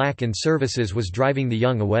 believing its lack in services was driving the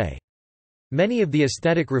young away. Many of the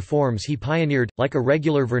aesthetic reforms he pioneered, like a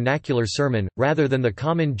regular vernacular sermon, rather than the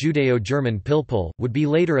common Judeo-German pilpul, would be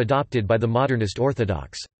later adopted by the modernist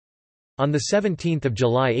Orthodox. On 17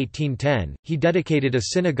 July 1810, he dedicated a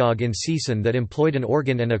synagogue in Seeson that employed an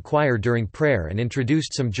organ and a choir during prayer and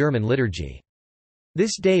introduced some German liturgy.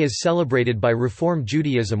 This day is celebrated by Reform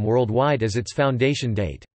Judaism worldwide as its foundation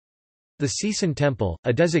date. The Seeson Temple,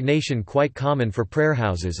 a designation quite common for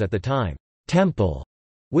prayerhouses at the time, temple,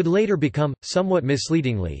 would later become, somewhat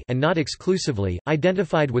misleadingly and not exclusively,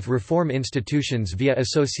 identified with reform institutions via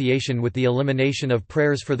association with the elimination of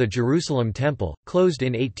prayers for the Jerusalem Temple, closed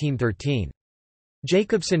in 1813.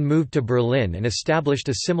 Jacobson moved to Berlin and established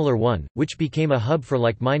a similar one, which became a hub for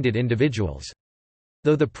like-minded individuals.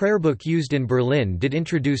 Though the prayer book used in Berlin did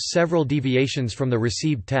introduce several deviations from the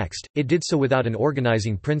received text, it did so without an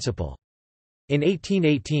organizing principle. In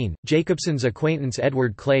 1818, Jacobson's acquaintance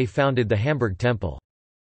Edward Clay founded the Hamburg Temple.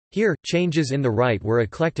 Here, changes in the rite were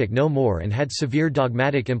eclectic no more and had severe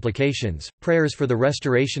dogmatic implications. Prayers for the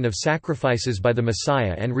restoration of sacrifices by the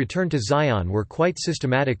Messiah and return to Zion were quite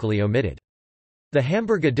systematically omitted. The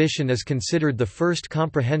Hamburg edition is considered the first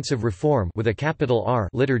comprehensive reform with a capital R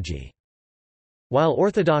liturgy. While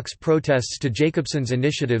Orthodox protests to Jacobson's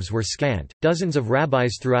initiatives were scant, dozens of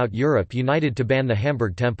rabbis throughout Europe united to ban the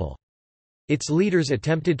Hamburg Temple. Its leaders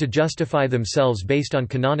attempted to justify themselves based on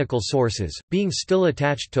canonical sources, being still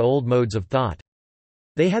attached to old modes of thought.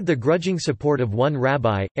 They had the grudging support of one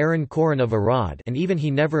rabbi, Aaron Koren of Arad, and even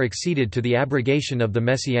he never acceded to the abrogation of the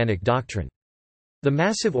Messianic doctrine. The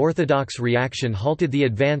massive Orthodox reaction halted the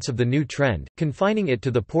advance of the new trend, confining it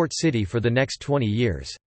to the port city for the next 20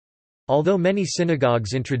 years. Although many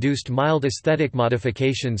synagogues introduced mild aesthetic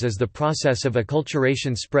modifications as the process of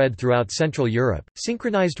acculturation spread throughout Central Europe,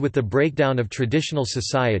 synchronized with the breakdown of traditional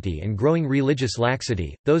society and growing religious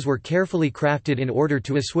laxity, those were carefully crafted in order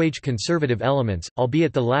to assuage conservative elements,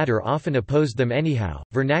 albeit the latter often opposed them anyhow.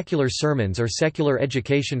 Vernacular sermons or secular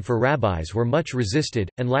education for rabbis were much resisted,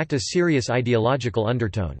 and lacked a serious ideological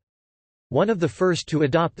undertone. One of the first to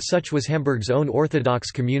adopt such was Hamburg's own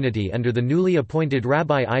Orthodox community under the newly appointed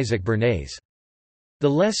Rabbi Isaac Bernays. The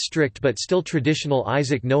less strict but still traditional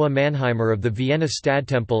Isaac Noah Mannheimer of the Vienna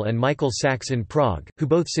Stadtempel and Michael Sachs in Prague, who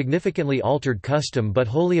both significantly altered custom but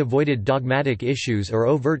wholly avoided dogmatic issues or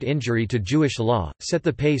overt injury to Jewish law, set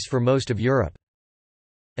the pace for most of Europe.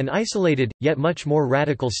 An isolated, yet much more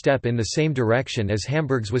radical step in the same direction as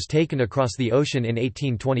Hamburg's was taken across the ocean in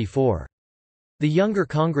 1824. The younger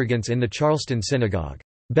congregants in the Charleston synagogue,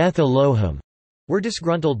 Beth Elohim, were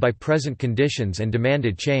disgruntled by present conditions and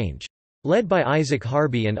demanded change. Led by Isaac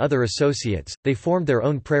Harvey and other associates, they formed their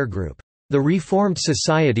own prayer group, the Reformed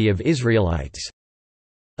Society of Israelites.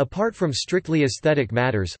 Apart from strictly aesthetic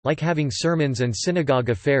matters, like having sermons and synagogue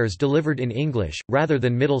affairs delivered in English, rather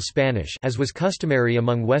than Middle Spanish as was customary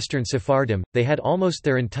among Western Sephardim, they had almost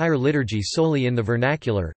their entire liturgy solely in the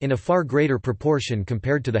vernacular, in a far greater proportion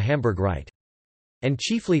compared to the Hamburg Rite. And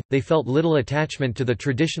chiefly, they felt little attachment to the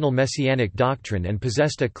traditional Messianic doctrine and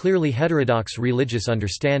possessed a clearly heterodox religious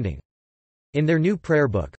understanding. In their new prayer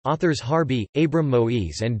book, authors Harby, Abram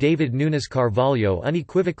Moise and David Nunes Carvalho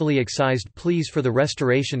unequivocally excised pleas for the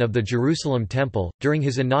restoration of the Jerusalem Temple. During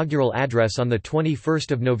his inaugural address on 21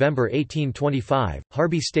 November 1825,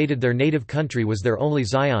 Harby stated their native country was their only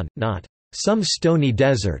Zion, not some stony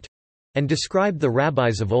desert, and described the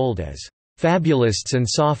rabbis of old as fabulists and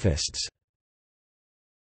sophists,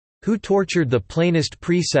 who tortured the plainest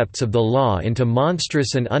precepts of the law into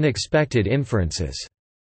monstrous and unexpected inferences.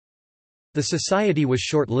 The society was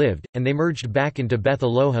short-lived, and they merged back into Beth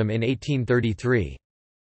Elohim in 1833.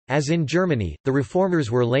 As in Germany, the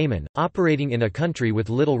reformers were laymen, operating in a country with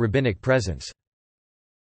little rabbinic presence.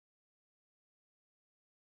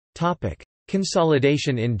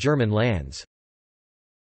 Consolidation in German lands.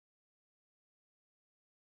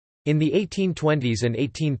 In the 1820s and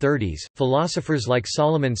 1830s, philosophers like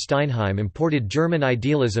Solomon Steinheim imported German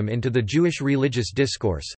idealism into the Jewish religious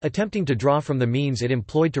discourse, attempting to draw from the means it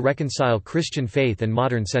employed to reconcile Christian faith and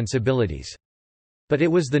modern sensibilities. But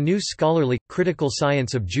it was the new scholarly, critical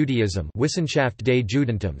science of Judaism Wissenschaft des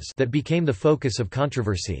Judentums that became the focus of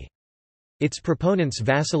controversy. Its proponents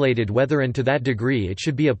vacillated whether and to that degree it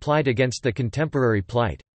should be applied against the contemporary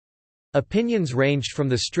plight. Opinions ranged from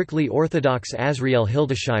the strictly orthodox Azriel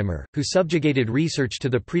Hildesheimer, who subjugated research to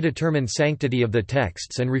the predetermined sanctity of the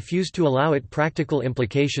texts and refused to allow it practical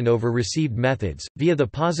implication over received methods, via the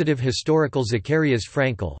positive historical Zacharias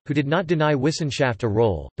Frankel, who did not deny Wissenschaft a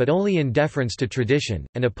role, but only in deference to tradition,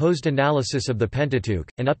 and opposed analysis of the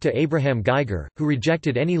Pentateuch, and up to Abraham Geiger, who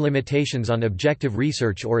rejected any limitations on objective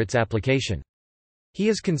research or its application. He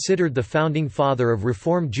is considered the founding father of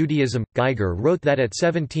Reform Judaism. Geiger wrote that at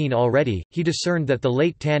 17 already, he discerned that the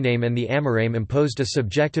late Tannaim and the Amoraim imposed a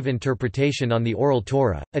subjective interpretation on the Oral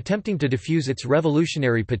Torah, attempting to diffuse its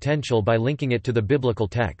revolutionary potential by linking it to the biblical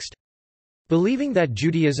text. Believing that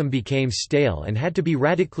Judaism became stale and had to be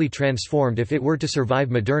radically transformed if it were to survive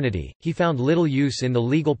modernity, he found little use in the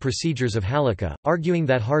legal procedures of Halakha, arguing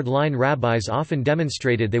that hard-line rabbis often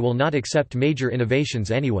demonstrated they will not accept major innovations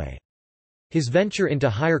anyway. His venture into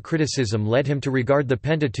higher criticism led him to regard the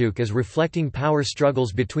Pentateuch as reflecting power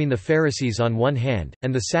struggles between the Pharisees on one hand,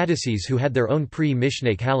 and the Sadducees who had their own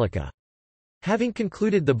pre-Mishnaic Halakha. Having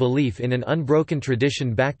concluded the belief in an unbroken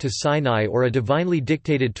tradition back to Sinai or a divinely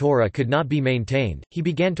dictated Torah could not be maintained, he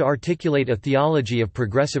began to articulate a theology of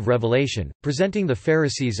progressive revelation, presenting the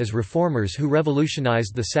Pharisees as reformers who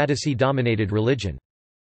revolutionized the Sadducee-dominated religion.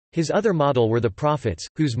 His other model were the prophets,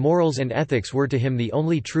 whose morals and ethics were to him the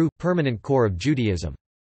only true, permanent core of Judaism.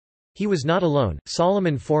 He was not alone.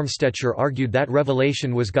 Solomon Formstetcher argued that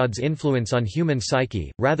revelation was God's influence on human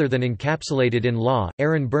psyche, rather than encapsulated in law.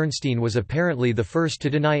 Aaron Bernstein was apparently the first to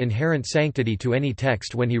deny inherent sanctity to any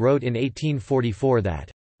text when he wrote in 1844 that,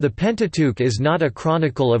 "The Pentateuch is not a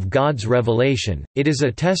chronicle of God's revelation, it is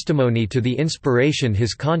a testimony to the inspiration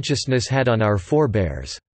his consciousness had on our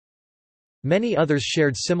forebears." Many others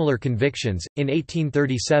shared similar convictions. In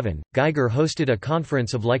 1837, Geiger hosted a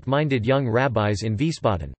conference of like-minded young rabbis in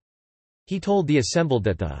Wiesbaden. He told the assembled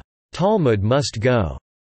that the Talmud must go.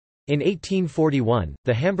 In 1841,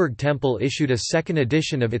 the Hamburg Temple issued a second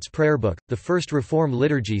edition of its prayer book, the first Reform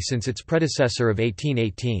liturgy since its predecessor of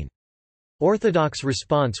 1818. Orthodox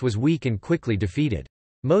response was weak and quickly defeated.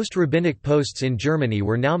 Most rabbinic posts in Germany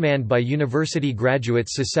were now manned by university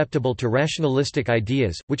graduates susceptible to rationalistic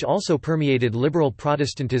ideas, which also permeated liberal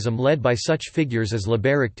Protestantism led by such figures as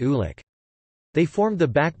Lebericht Uhlich. They formed the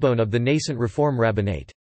backbone of the nascent Reform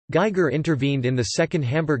rabbinate. Geiger intervened in the Second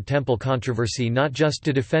Hamburg Temple controversy not just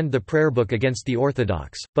to defend the prayer book against the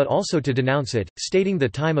Orthodox, but also to denounce it, stating the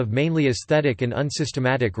time of mainly aesthetic and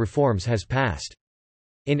unsystematic reforms has passed.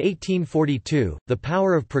 In 1842, the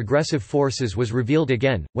power of progressive forces was revealed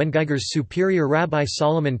again, when Geiger's superior Rabbi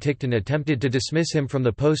Solomon Tikhtin attempted to dismiss him from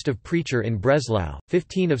the post of preacher in Breslau.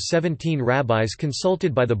 15 of 17 rabbis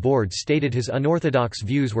consulted by the board stated his unorthodox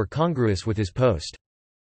views were congruous with his post.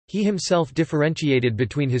 He himself differentiated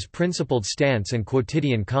between his principled stance and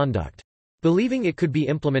quotidian conduct. Believing it could be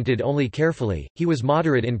implemented only carefully, he was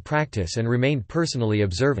moderate in practice and remained personally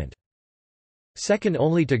observant. Second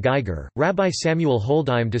only to Geiger, Rabbi Samuel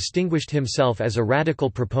Holdheim distinguished himself as a radical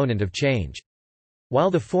proponent of change. While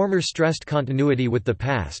the former stressed continuity with the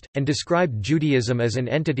past, and described Judaism as an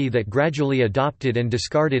entity that gradually adopted and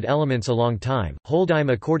discarded elements along time, Holdheim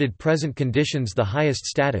accorded present conditions the highest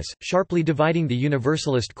status, sharply dividing the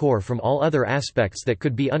Universalist core from all other aspects that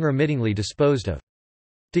could be unremittingly disposed of.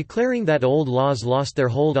 Declaring that old laws lost their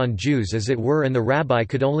hold on Jews as it were and the rabbi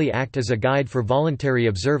could only act as a guide for voluntary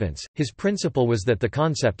observance, his principle was that the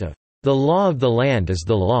concept of the law of the land is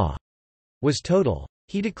the law was total.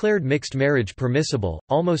 He declared mixed marriage permissible,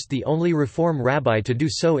 almost the only Reform rabbi to do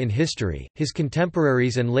so in history. His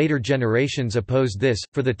contemporaries and later generations opposed this,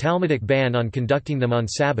 for the Talmudic ban on conducting them on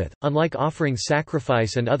Sabbath, unlike offering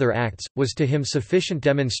sacrifice and other acts, was to him sufficient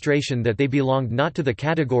demonstration that they belonged not to the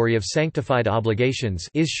category of sanctified obligations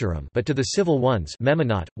but to the civil ones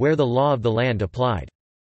where the law of the land applied.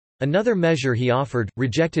 Another measure he offered,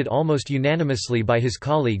 rejected almost unanimously by his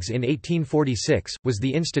colleagues in 1846, was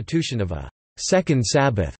the institution of a Second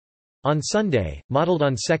Sabbath on Sunday, modeled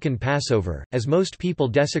on Second Passover. As most people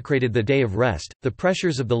desecrated the day of rest, the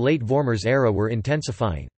pressures of the late Vormers era were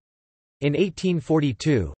intensifying. In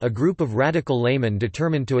 1842, a group of radical laymen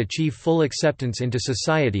determined to achieve full acceptance into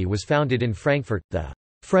society was founded in Frankfurt, the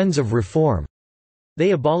Friends of Reform.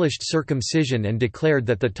 They abolished circumcision and declared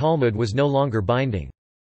that the Talmud was no longer binding.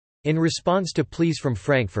 In response to pleas from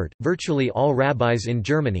Frankfurt, virtually all rabbis in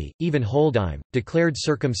Germany, even Holdheim, declared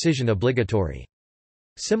circumcision obligatory.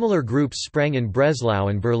 Similar groups sprang in Breslau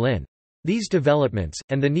and Berlin. These developments,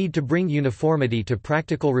 and the need to bring uniformity to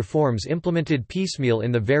practical reforms implemented piecemeal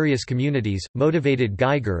in the various communities, motivated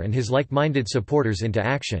Geiger and his like-minded supporters into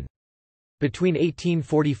action. Between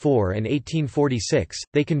 1844 and 1846,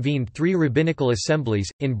 they convened 3 rabbinical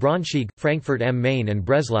assemblies, in Braunschweig, Frankfurt am Main and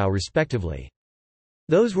Breslau respectively.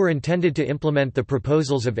 Those were intended to implement the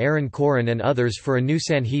proposals of Aaron Koren and others for a new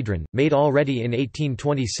Sanhedrin, made already in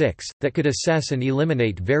 1826, that could assess and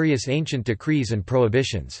eliminate various ancient decrees and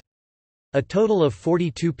prohibitions. A total of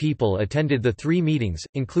 42 people attended the 3 meetings,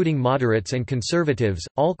 including moderates and conservatives,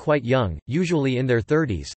 all quite young, usually in their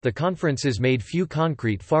 30s. The conferences made few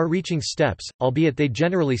concrete, far-reaching steps, albeit they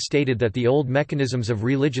generally stated that the old mechanisms of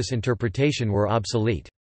religious interpretation were obsolete.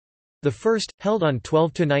 The first, held on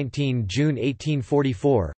 12–19 June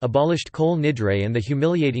 1844, abolished Kol Nidre and the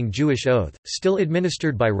humiliating Jewish oath, still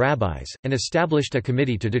administered by rabbis, and established a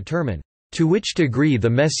committee to determine to which degree the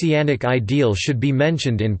messianic ideal should be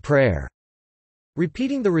mentioned in prayer.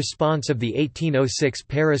 Repeating the response of the 1806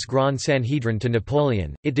 Paris Grand Sanhedrin to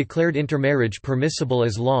Napoleon, it declared intermarriage permissible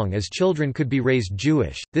as long as children could be raised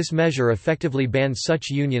Jewish. This measure effectively banned such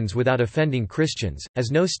unions without offending Christians,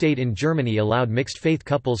 as no state in Germany allowed mixed-faith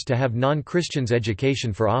couples to have non-Christians'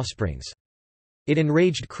 education for offsprings. It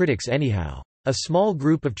enraged critics anyhow. A small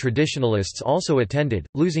group of traditionalists also attended,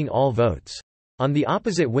 losing all votes. On the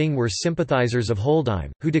opposite wing were sympathizers of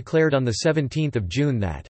Holdheim, who declared on 17 June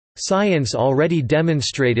that science already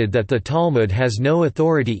demonstrated that the Talmud has no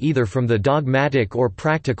authority either from the dogmatic or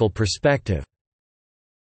practical perspective.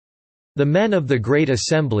 The men of the Great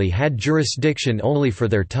Assembly had jurisdiction only for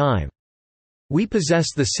their time. "We possess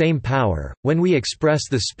the same power, when we express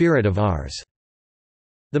the spirit of ours."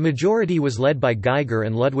 The majority was led by Geiger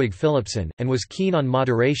and Ludwig Philippson, and was keen on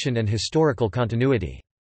moderation and historical continuity.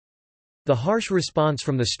 The harsh response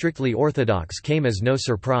from the strictly Orthodox came as no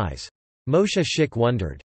surprise. Moshe Schick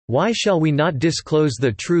wondered, "Why shall we not disclose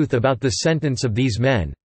the truth about the sentence of these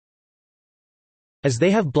men? As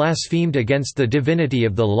they have blasphemed against the divinity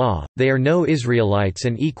of the law, they are no Israelites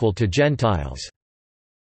and equal to Gentiles."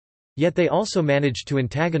 Yet they also managed to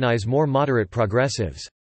antagonize more moderate progressives.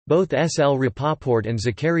 Both S. L. Rapoport and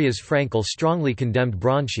Zacharias Frankel strongly condemned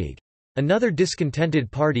Braunschweig. Another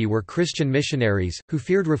discontented party were Christian missionaries, who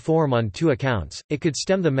feared reform on two accounts: it could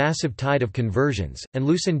stem the massive tide of conversions, and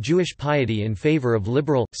loosen Jewish piety in favor of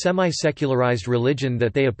liberal, semi-secularized religion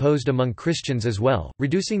that they opposed among Christians as well,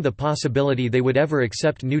 reducing the possibility they would ever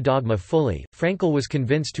accept new dogma fully. Frankel was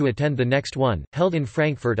convinced to attend the next one, held in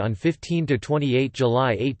Frankfurt on 15–28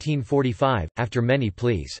 July 1845, after many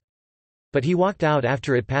pleas. But he walked out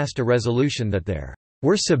after it passed a resolution that there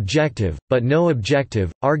were subjective, but no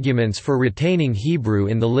objective, arguments for retaining Hebrew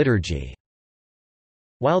in the liturgy.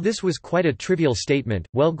 While this was quite a trivial statement,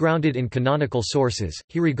 well grounded in canonical sources,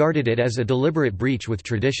 he regarded it as a deliberate breach with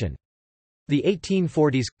tradition. The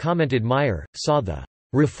 1840s, commented Meyer, saw the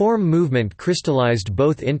reform movement crystallized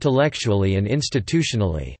both intellectually and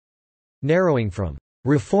institutionally, narrowing from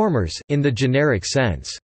reformers, in the generic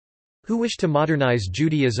sense, who wished to modernize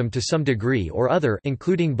Judaism to some degree or other,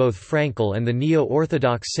 including both Frankel and the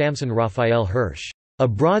neo-Orthodox Samson Raphael Hirsch, a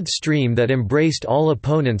broad stream that embraced all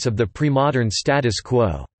opponents of the premodern status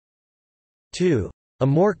quo, to a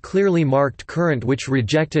more clearly marked current which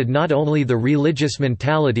rejected not only the religious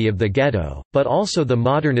mentality of the ghetto, but also the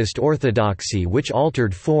modernist orthodoxy which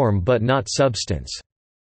altered form but not substance.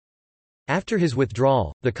 After his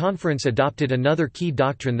withdrawal, the conference adopted another key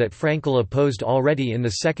doctrine that Frankel opposed already in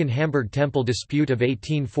the Second Hamburg Temple dispute of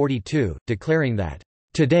 1842, declaring that,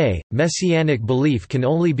 "Today, messianic belief can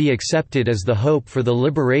only be accepted as the hope for the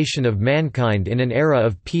liberation of mankind in an era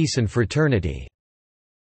of peace and fraternity."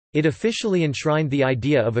 It officially enshrined the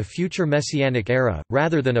idea of a future messianic era,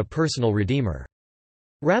 rather than a personal redeemer.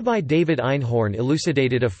 Rabbi David Einhorn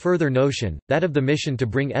elucidated a further notion, that of the mission to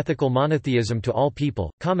bring ethical monotheism to all people,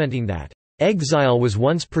 commenting that, "Exile was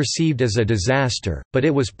once perceived as a disaster, but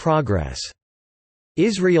it was progress.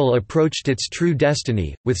 Israel approached its true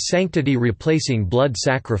destiny, with sanctity replacing blood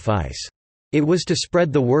sacrifice. It was to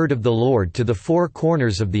spread the word of the Lord to the four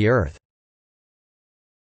corners of the earth."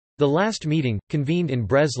 The last meeting, convened in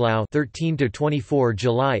Breslau 13–24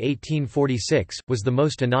 July 1846, was the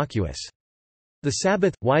most innocuous. The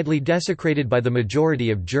Sabbath, widely desecrated by the majority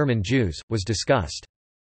of German Jews, was discussed.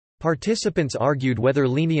 Participants argued whether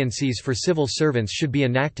leniencies for civil servants should be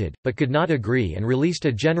enacted, but could not agree and released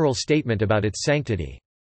a general statement about its sanctity.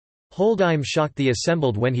 Holdheim shocked the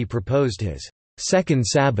assembled when he proposed his second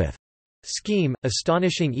Sabbath scheme,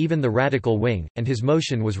 astonishing even the radical wing, and his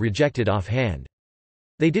motion was rejected offhand.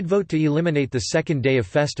 They did vote to eliminate the second day of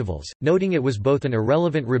festivals, noting it was both an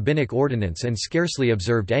irrelevant rabbinic ordinance and scarcely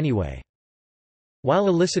observed anyway. While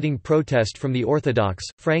eliciting protest from the Orthodox,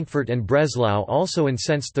 Frankfurt and Breslau also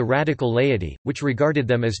incensed the radical laity, which regarded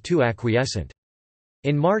them as too acquiescent.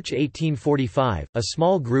 In March 1845, a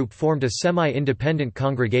small group formed a semi-independent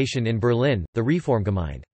congregation in Berlin, the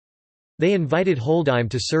Reformgemeinde. They invited Holdheim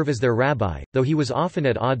to serve as their rabbi, though he was often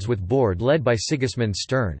at odds with board led by Sigismund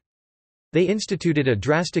Stern. They instituted a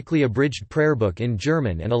drastically abridged prayer book in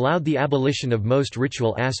German and allowed the abolition of most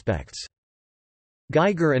ritual aspects.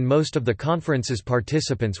 Geiger and most of the conference's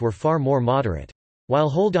participants were far more moderate. While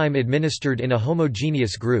Holdheim administered in a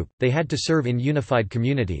homogeneous group, they had to serve in unified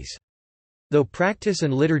communities. Though practice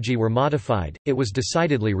and liturgy were modified, it was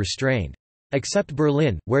decidedly restrained. Except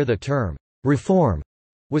Berlin, where the term «reform»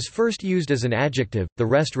 was first used as an adjective, the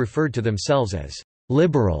rest referred to themselves as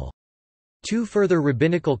 «liberal». Two further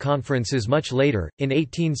rabbinical conferences much later, in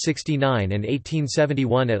 1869 and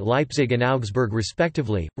 1871 at Leipzig and Augsburg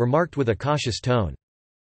respectively, were marked with a cautious tone.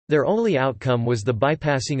 Their only outcome was the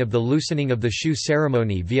bypassing of the loosening of the shoe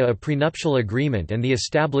ceremony via a prenuptial agreement and the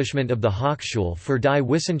establishment of the Hochschule für die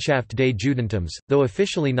Wissenschaft des Judentums, though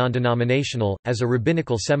officially non-denominational, as a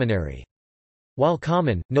rabbinical seminary. While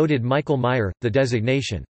common, noted Michael Meyer, the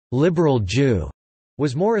designation, "liberal Jew,"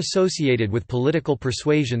 was more associated with political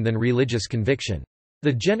persuasion than religious conviction.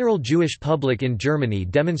 The general Jewish public in Germany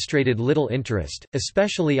demonstrated little interest,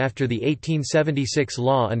 especially after the 1876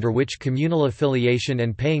 law under which communal affiliation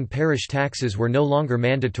and paying parish taxes were no longer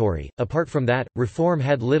mandatory. Apart from that, reform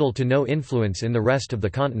had little to no influence in the rest of the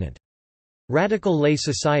continent. Radical lay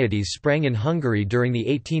societies sprang in Hungary during the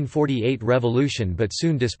 1848 revolution but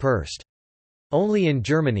soon dispersed. Only in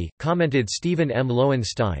Germany, commented Stephen M.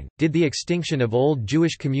 Lowenstein, did the extinction of old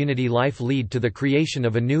Jewish community life lead to the creation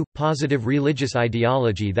of a new, positive religious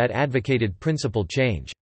ideology that advocated principled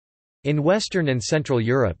change. In Western and Central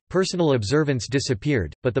Europe, personal observance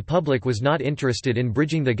disappeared, but the public was not interested in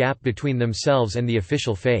bridging the gap between themselves and the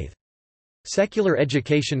official faith. Secular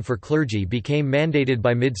education for clergy became mandated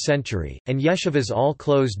by mid-century, and yeshivas all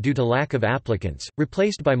closed due to lack of applicants,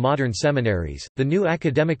 replaced by modern seminaries. The new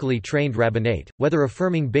academically trained rabbinate, whether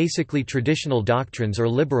affirming basically traditional doctrines or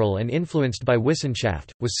liberal and influenced by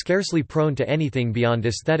Wissenschaft, was scarcely prone to anything beyond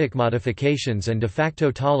aesthetic modifications and de facto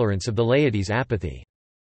tolerance of the laity's apathy.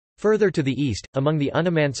 Further to the east, among the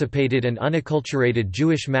unemancipated and unacculturated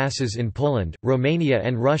Jewish masses in Poland, Romania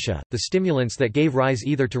and Russia, the stimulants that gave rise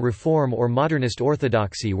either to reform or modernist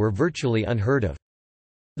orthodoxy were virtually unheard of.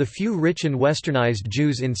 The few rich and westernized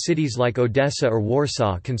Jews in cities like Odessa or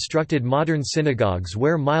Warsaw constructed modern synagogues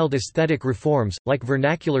where mild aesthetic reforms, like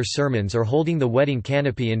vernacular sermons or holding the wedding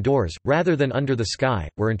canopy indoors, rather than under the sky,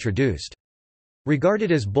 were introduced.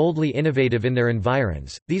 Regarded as boldly innovative in their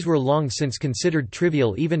environs, these were long since considered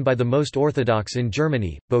trivial even by the most orthodox in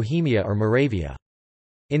Germany, Bohemia or Moravia.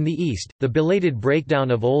 In the East, the belated breakdown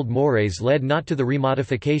of old mores led not to the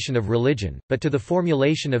remodification of religion, but to the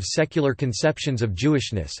formulation of secular conceptions of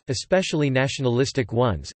Jewishness, especially nationalistic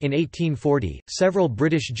ones. In 1840, several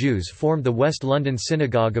British Jews formed the West London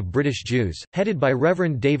Synagogue of British Jews, headed by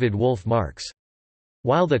Reverend David Wolfe Marks.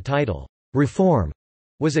 While the title, Reform,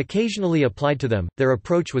 was occasionally applied to them, their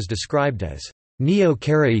approach was described as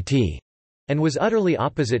neo-Karaite and was utterly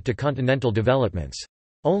opposite to continental developments.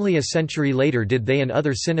 Only a century later did they and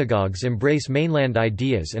other synagogues embrace mainland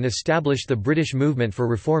ideas and establish the British movement for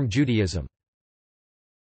Reform Judaism.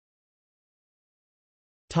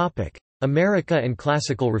 America and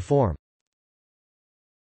classical reform.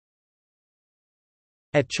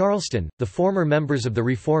 At Charleston, the former members of the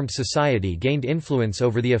Reformed Society gained influence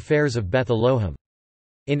over the affairs of Beth Elohim.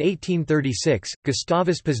 In 1836,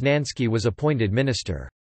 Gustavus Poznański was appointed minister.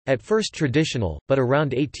 At first traditional, but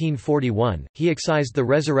around 1841, he excised the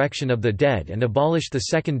resurrection of the dead and abolished the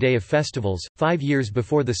second day of festivals, 5 years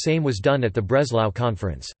before the same was done at the Breslau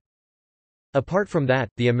Conference. Apart from that,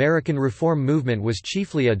 the American Reform movement was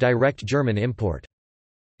chiefly a direct German import.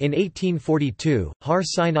 In 1842, Har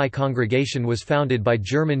Sinai Congregation was founded by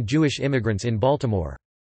German Jewish immigrants in Baltimore.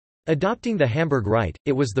 Adopting the Hamburg Rite,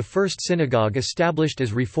 it was the first synagogue established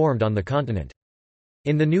as Reformed on the continent.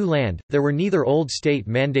 In the new land, there were neither old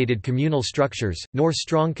state-mandated communal structures, nor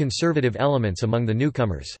strong conservative elements among the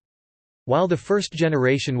newcomers. While the first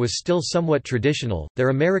generation was still somewhat traditional, their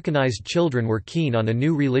Americanized children were keen on a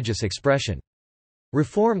new religious expression.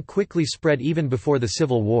 Reform quickly spread even before the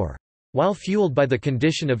Civil War. While fueled by the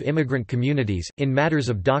condition of immigrant communities, in matters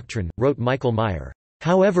of doctrine, wrote Michael Meyer,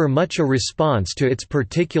 however much a response to its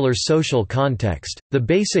particular social context, the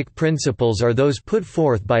basic principles are those put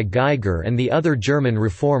forth by Geiger and the other German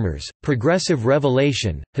reformers: progressive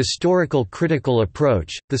revelation, historical critical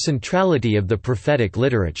approach, the centrality of the prophetic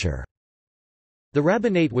literature. The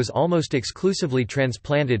rabbinate was almost exclusively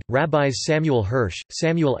transplanted. Rabbis Samuel Hirsch,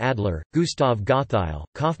 Samuel Adler, Gustav Gottheil,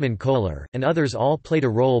 Kaufmann Kohler, and others all played a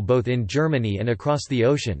role both in Germany and across the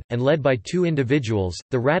ocean, and led by two individuals,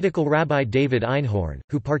 the radical Rabbi David Einhorn,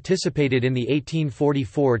 who participated in the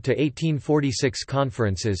 1844–1846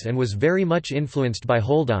 conferences and was very much influenced by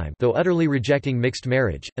Holdheim, though utterly rejecting mixed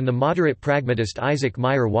marriage, and the moderate pragmatist Isaac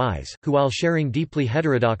Meyer Wise, who while sharing deeply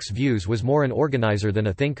heterodox views was more an organizer than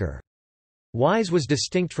a thinker. Wise was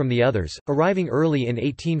distinct from the others, arriving early in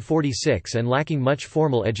 1846 and lacking much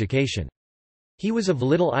formal education. He was of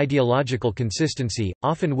little ideological consistency,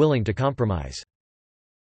 often willing to compromise.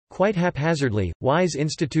 Quite haphazardly, Wise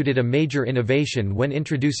instituted a major innovation when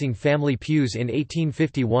introducing family pews in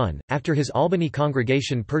 1851, after his Albany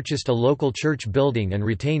congregation purchased a local church building and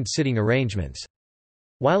retained sitting arrangements.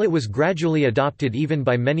 While it was gradually adopted even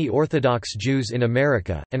by many Orthodox Jews in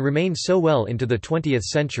America, and remained so well into the 20th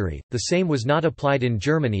century, the same was not applied in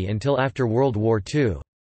Germany until after World War II.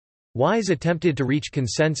 Wise attempted to reach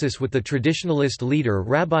consensus with the traditionalist leader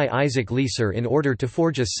Rabbi Isaac Leeser in order to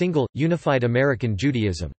forge a single, unified American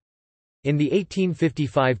Judaism. In the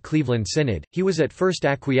 1855 Cleveland Synod, he was at first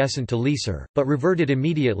acquiescent to Leeser, but reverted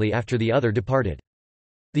immediately after the other departed.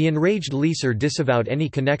 The enraged Leeser disavowed any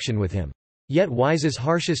connection with him. Yet Wise's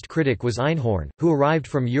harshest critic was Einhorn, who arrived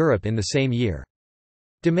from Europe in the same year.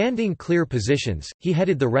 Demanding clear positions, he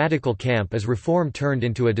headed the radical camp as reform turned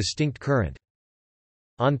into a distinct current.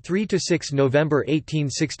 On 3–6 November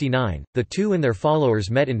 1869, the two and their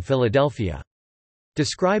followers met in Philadelphia.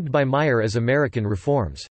 Described by Meyer as American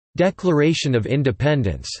Reform's Declaration of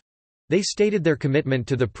Independence, They stated their commitment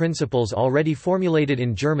to the principles already formulated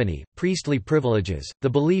in Germany. Priestly privileges, the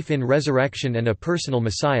belief in resurrection and a personal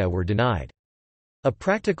Messiah were denied. A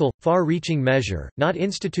practical, far-reaching measure, not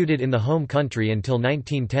instituted in the home country until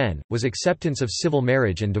 1910, was acceptance of civil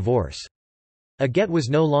marriage and divorce. A get was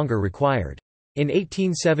no longer required. In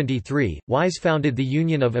 1873, Wise founded the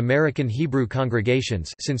Union of American Hebrew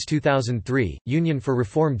Congregations since 2003, Union for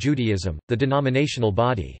Reform Judaism, the denominational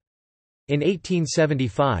body. In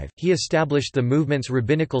 1875, he established the movement's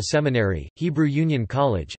rabbinical seminary, Hebrew Union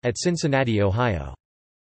College, at Cincinnati, Ohio.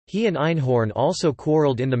 He and Einhorn also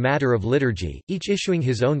quarreled in the matter of liturgy, each issuing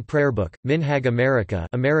his own prayer book, Minhag America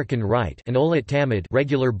 (American Rite) and Olat Tamid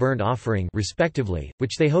 (Regular Burnt Offering), respectively,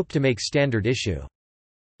 which they hoped to make standard issue.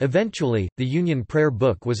 Eventually, the Union Prayer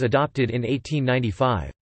Book was adopted in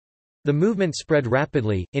 1895. The movement spread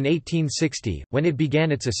rapidly. In 1860, when it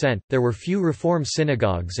began its ascent, there were few Reform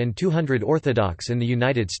synagogues and 200 Orthodox in the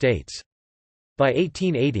United States. By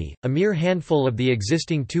 1880, a mere handful of the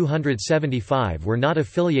existing 275 were not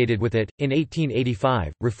affiliated with it. In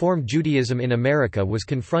 1885, Reform Judaism in America was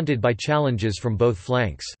confronted by challenges from both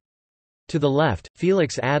flanks. To the left,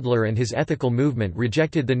 Felix Adler and his ethical movement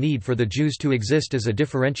rejected the need for the Jews to exist as a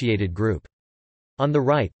differentiated group. On the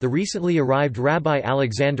right, the recently arrived Rabbi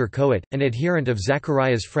Alexander Cohen, an adherent of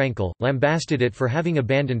Zacharias Frankel, lambasted it for having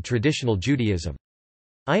abandoned traditional Judaism.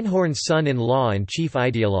 Einhorn's son-in-law and chief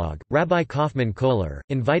ideologue, Rabbi Kaufman Kohler,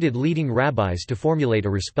 invited leading rabbis to formulate a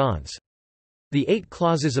response. The 8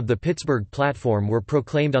 clauses of the Pittsburgh Platform were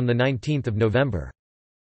proclaimed on 19 November.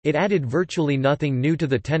 It added virtually nothing new to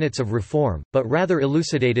the tenets of reform, but rather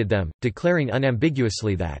elucidated them, declaring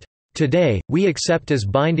unambiguously that, "Today, we accept as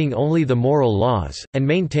binding only the moral laws, and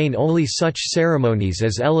maintain only such ceremonies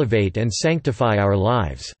as elevate and sanctify our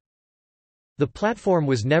lives." The platform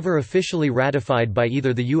was never officially ratified by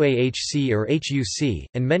either the UAHC or HUC,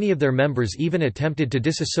 and many of their members even attempted to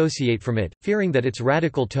disassociate from it, fearing that its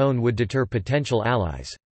radical tone would deter potential allies.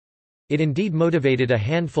 It indeed motivated a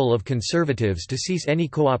handful of conservatives to cease any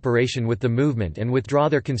cooperation with the movement and withdraw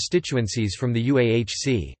their constituencies from the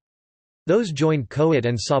UAHC. Those joined Cohen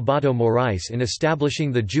and Sabato Morais in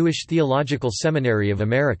establishing the Jewish Theological Seminary of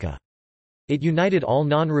America. It united all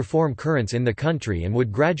non-reform currents in the country and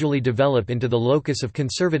would gradually develop into the locus of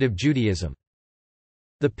conservative Judaism.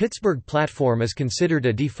 The Pittsburgh Platform is considered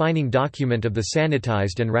a defining document of the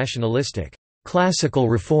sanitized and rationalistic, classical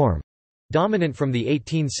reform, dominant from the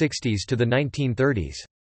 1860s to the 1930s.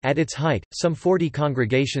 At its height, some 40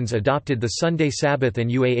 congregations adopted the Sunday Sabbath and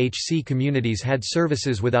UAHC communities had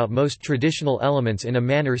services without most traditional elements in a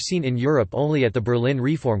manner seen in Europe only at the Berlin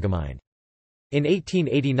Reformgemeinde. In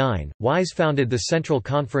 1889, Wise founded the Central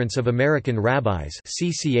Conference of American Rabbis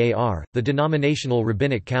 (CCAR), the denominational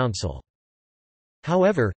rabbinic council.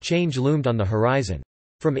 However, change loomed on the horizon.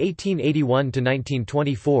 From 1881 to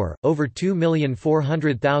 1924, over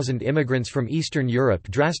 2,400,000 immigrants from Eastern Europe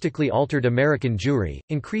drastically altered American Jewry,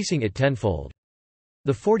 increasing it tenfold.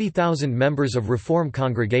 The 40,000 members of Reform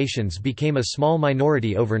congregations became a small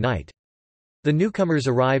minority overnight. The newcomers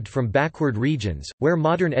arrived from backward regions, where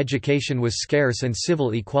modern education was scarce and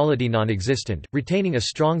civil equality non-existent, retaining a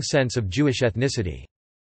strong sense of Jewish ethnicity.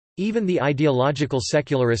 Even the ideological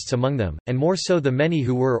secularists among them, and more so the many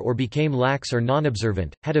who were or became lax or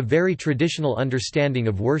non-observant, had a very traditional understanding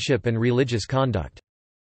of worship and religious conduct.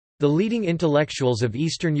 The leading intellectuals of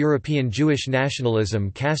Eastern European Jewish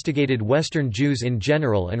nationalism castigated Western Jews in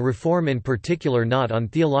general and Reform in particular not on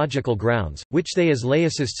theological grounds, which they as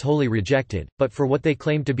laicists wholly rejected, but for what they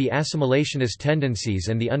claimed to be assimilationist tendencies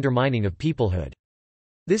and the undermining of peoplehood.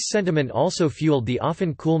 This sentiment also fueled the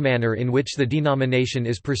often cool manner in which the denomination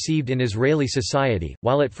is perceived in Israeli society.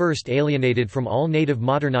 While at first alienated from all native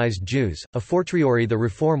modernized Jews, a fortiori the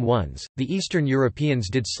Reform ones, the Eastern Europeans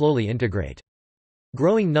did slowly integrate.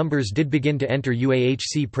 Growing numbers did begin to enter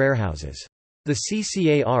UAHC prayerhouses. The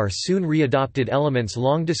CCAR soon readopted elements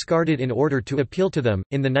long discarded in order to appeal to them.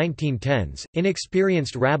 In the 1910s,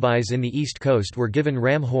 inexperienced rabbis in the East Coast were given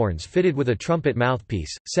ram horns fitted with a trumpet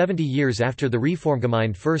mouthpiece, 70 years after the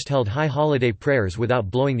Reformgemeinde first held high holiday prayers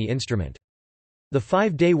without blowing the instrument. The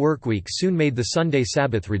 5-day workweek soon made the Sunday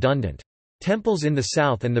Sabbath redundant. Temples in the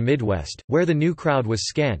South and the Midwest, where the new crowd was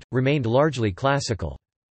scant, remained largely classical.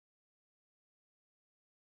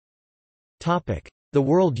 The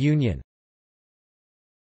World Union.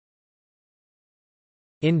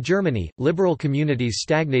 In Germany, liberal communities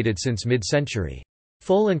stagnated since mid-century.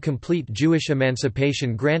 Full and complete Jewish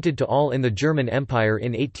emancipation granted to all in the German Empire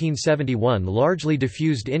in 1871 largely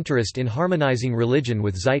diffused interest in harmonizing religion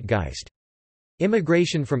with zeitgeist.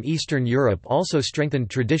 Immigration from Eastern Europe also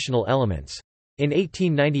strengthened traditional elements. In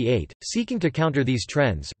 1898, seeking to counter these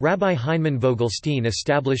trends, Rabbi Heinemann Vogelstein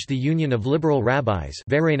established the Union of Liberal Rabbis,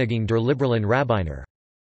 Vereinigung der Liberalen Rabbiner.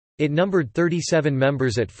 It numbered 37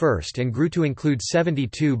 members at first and grew to include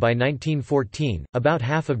 72 by 1914, about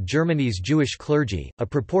half of Germany's Jewish clergy, a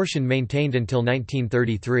proportion maintained until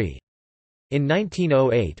 1933. In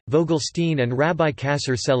 1908, Vogelstein and Rabbi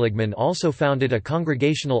Kasser Seligman also founded a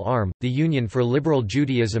congregational arm, the Union for Liberal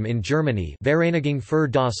Judaism in Germany, Vereinigung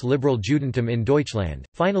für das Liberal Judentum in Deutschland,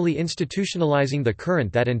 finally institutionalizing the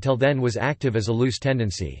current that until then was active as a loose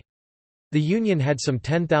tendency. The union had some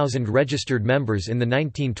 10,000 registered members in the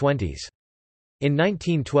 1920s. In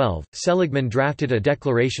 1912, Seligman drafted a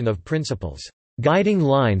declaration of principles, "guiding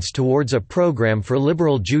lines towards a program for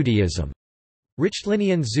liberal Judaism."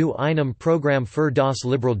 Richtlinien zu einem Programm für das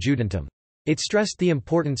Liberal Judentum. It stressed the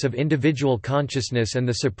importance of individual consciousness and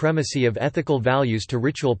the supremacy of ethical values to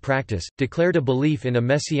ritual practice, declared a belief in a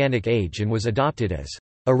messianic age and was adopted as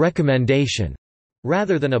a recommendation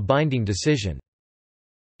rather than a binding decision.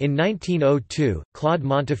 In 1902, Claude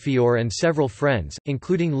Montefiore and several friends,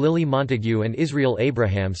 including Lily Montague and Israel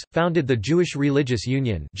Abrahams, founded the Jewish Religious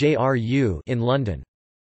Union in London.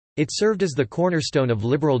 It served as the cornerstone of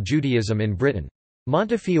liberal Judaism in Britain.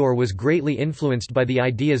 Montefiore was greatly influenced by the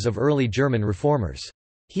ideas of early German reformers.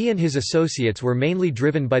 He and his associates were mainly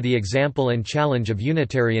driven by the example and challenge of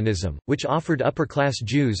Unitarianism, which offered upper-class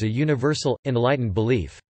Jews a universal, enlightened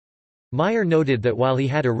belief. Meyer noted that while he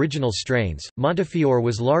had original strains, Montefiore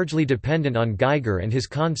was largely dependent on Geiger and his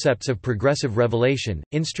concepts of progressive revelation,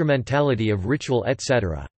 instrumentality of ritual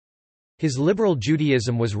etc. His liberal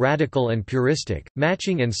Judaism was radical and puristic,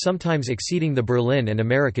 matching and sometimes exceeding the Berlin and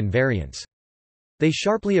American variants. They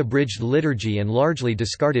sharply abridged liturgy and largely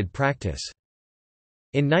discarded practice.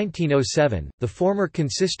 In 1907, the former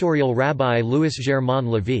consistorial rabbi Louis Germain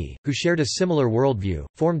Lévy, who shared a similar worldview,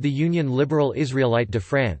 formed the Union Liberal Israélite de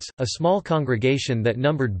France, a small congregation that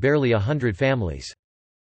numbered barely 100 families.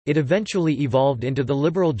 It eventually evolved into the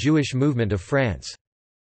Liberal Jewish Movement of France.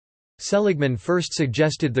 Seligman first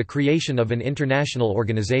suggested the creation of an international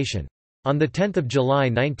organization. On 10 July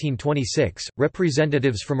 1926,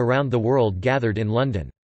 representatives from around the world gathered in London.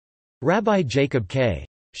 Rabbi Jacob K.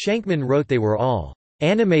 Shankman wrote they were all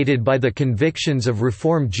animated by the convictions of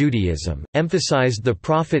Reform Judaism, emphasized the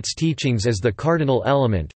Prophet's teachings as the cardinal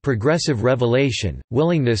element, progressive revelation,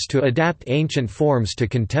 willingness to adapt ancient forms to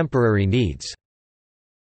contemporary needs.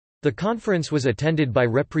 The conference was attended by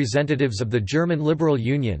representatives of the German Liberal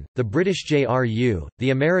Union, the British JRU,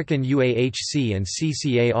 the American UAHC and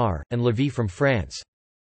CCAR, and Lévy from France.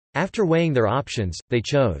 After weighing their options, they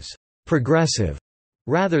chose progressive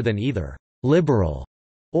rather than either liberal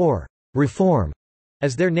or reform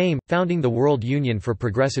as their name, founding the World Union for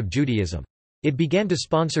Progressive Judaism. It began to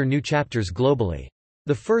sponsor new chapters globally.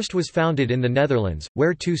 The first was founded in the Netherlands,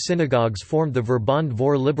 where 2 synagogues formed the Verbond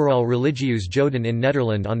voor Liberaal Religieus Joden in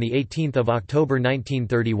Nederland on 18 October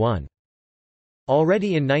 1931.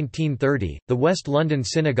 Already in 1930, the West London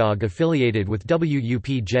Synagogue affiliated with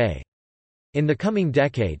WUPJ. In the coming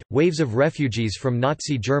decade, waves of refugees from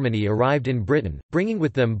Nazi Germany arrived in Britain, bringing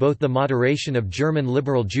with them both the moderation of German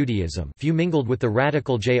liberal Judaism, few mingled with the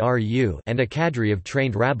radical JRU, and a cadre of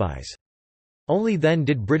trained rabbis. Only then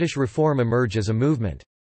did British reform emerge as a movement.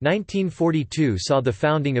 1942 saw the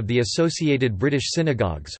founding of the Associated British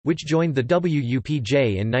Synagogues, which joined the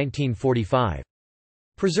WUPJ in 1945.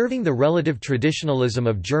 Preserving the relative traditionalism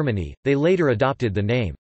of Germany, they later adopted the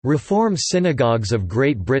name, Reform Synagogues of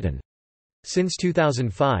Great Britain. Since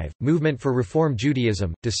 2005, Movement for Reform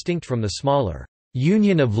Judaism, distinct from the smaller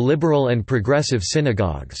Union of Liberal and Progressive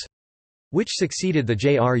Synagogues, which succeeded the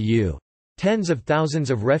JRU. Tens of thousands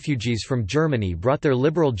of refugees from Germany brought their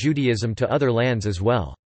liberal Judaism to other lands as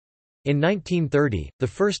well. In 1930, the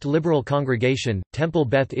first liberal congregation, Temple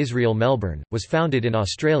Beth Israel Melbourne, was founded in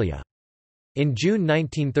Australia. In June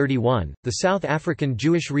 1931, the South African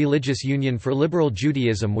Jewish Religious Union for Liberal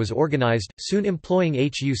Judaism was organized, soon employing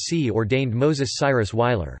HUC-ordained Moses Cyrus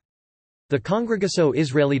Weiler. The Congregação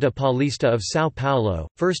Israelita Paulista of São Paulo,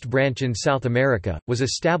 first branch in South America, was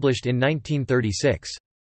established in 1936.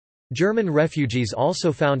 German refugees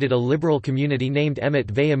also founded a liberal community named Emet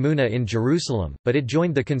Ve'emunah in Jerusalem, but it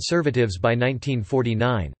joined the conservatives by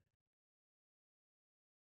 1949.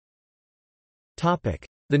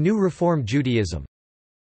 The New Reform Judaism.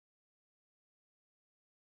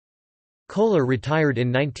 Kohler retired in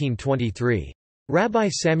 1923. Rabbi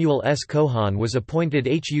Samuel S. Cohen was appointed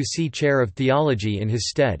HUC Chair of Theology in his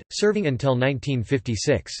stead, serving until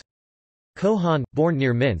 1956. Cohen, born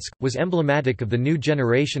near Minsk, was emblematic of the new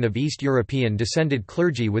generation of East European-descended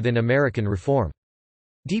clergy within American Reform.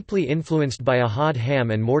 Deeply influenced by Ahad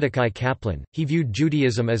Ham and Mordecai Kaplan, he viewed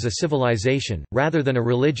Judaism as a civilization, rather than a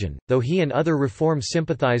religion, though he and other Reform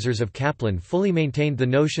sympathizers of Kaplan fully maintained the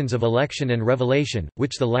notions of election and revelation,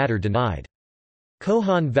 which the latter denied.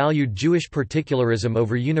 Cohen valued Jewish particularism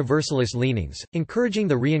over universalist leanings, encouraging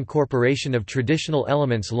the reincorporation of traditional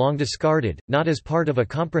elements long discarded, not as part of a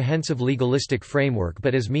comprehensive legalistic framework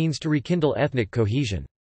but as means to rekindle ethnic cohesion.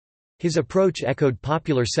 His approach echoed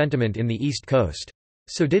popular sentiment in the East Coast.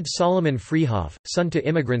 So did Solomon Freehoff, son to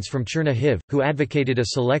immigrants from Chernihiv, who advocated a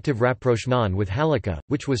selective rapprochement with Halakha,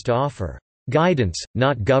 which was to offer guidance,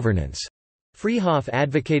 not governance. Freehoff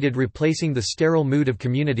advocated replacing the sterile mood of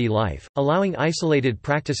community life, allowing isolated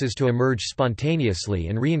practices to emerge spontaneously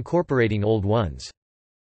and reincorporating old ones.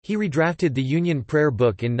 He redrafted the Union Prayer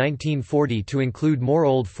Book in 1940 to include more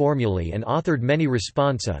old formulae and authored many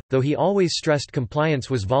responsa, though he always stressed compliance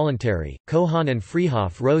was voluntary. Cohen and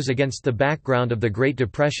Freehoff rose against the background of the Great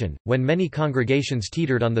Depression, when many congregations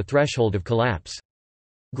teetered on the threshold of collapse.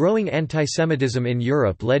 Growing antisemitism in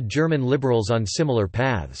Europe led German liberals on similar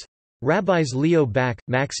paths. Rabbis Leo Back,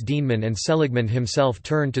 Max Dienman and Seligman himself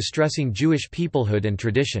turned to stressing Jewish peoplehood and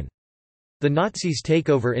tradition. The Nazis'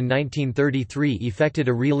 takeover in 1933 effected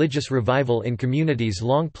a religious revival in communities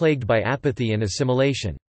long plagued by apathy and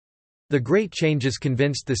assimilation. The Great Changes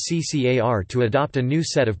convinced the CCAR to adopt a new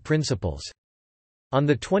set of principles. On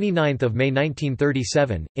 29 May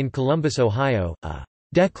 1937, in Columbus, Ohio, a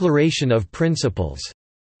 «Declaration of Principles»,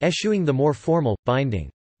 eschewing the more formal, binding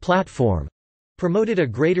 «platform», promoted a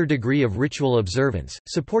greater degree of ritual observance,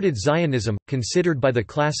 supported Zionism, considered by the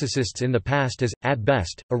classicists in the past as, at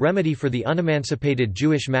best, a remedy for the unemancipated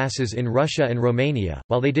Jewish masses in Russia and Romania,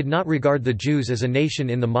 while they did not regard the Jews as a nation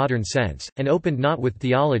in the modern sense, and opened not with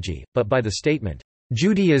theology, but by the statement,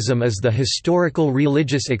 "Judaism is the historical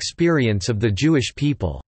religious experience of the Jewish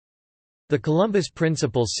people." The Columbus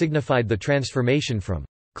Principles signified the transformation from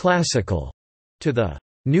 «classical» to the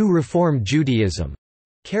 «New Reform Judaism»,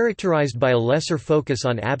 characterized by a lesser focus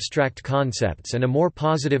on abstract concepts and a more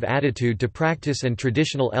positive attitude to practice and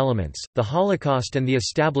traditional elements. The Holocaust and the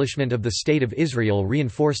establishment of the State of Israel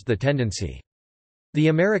reinforced the tendency. The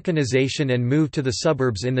Americanization and move to the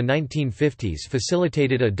suburbs in the 1950s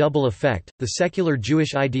facilitated a double effect. The secular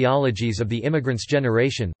Jewish ideologies of the immigrants'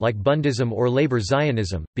 generation, like Bundism or labor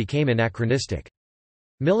Zionism, became anachronistic.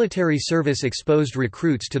 Military service exposed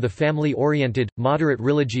recruits to the family-oriented, moderate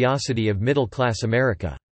religiosity of middle-class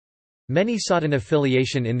America. Many sought an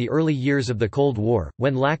affiliation in the early years of the Cold War,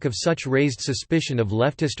 when lack of such raised suspicion of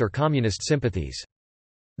leftist or communist sympathies.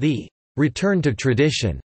 The «return to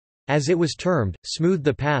tradition», as it was termed, smoothed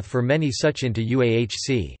the path for many such into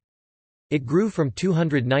UAHC. It grew from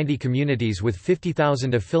 290 communities with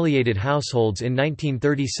 50,000 affiliated households in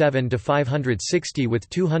 1937 to 560 with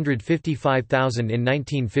 255,000 in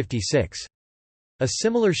 1956. A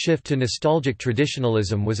similar shift to nostalgic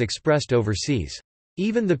traditionalism was expressed overseas.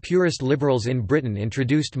 Even the purist liberals in Britain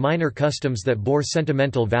introduced minor customs that bore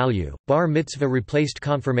sentimental value. Bar mitzvah replaced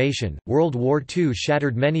confirmation. World War II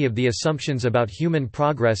shattered many of the assumptions about human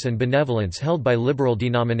progress and benevolence held by liberal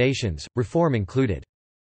denominations, reform included.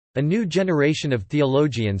 A new generation of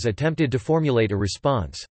theologians attempted to formulate a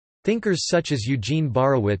response. Thinkers such as Eugene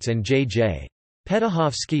Borowitz and J.J.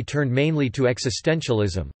 Pedahovsky turned mainly to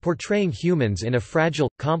existentialism, portraying humans in a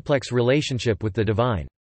fragile, complex relationship with the divine.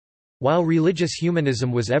 While religious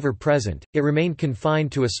humanism was ever present, it remained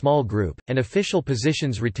confined to a small group, and official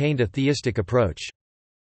positions retained a theistic approach.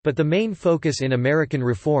 But the main focus in American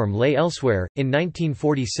reform lay elsewhere. In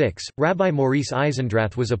 1946, Rabbi Maurice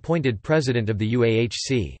Eisendrath was appointed president of the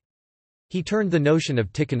UAHC. He turned the notion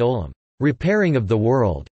of tikkun olam, repairing of the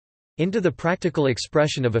world, into the practical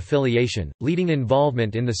expression of affiliation, leading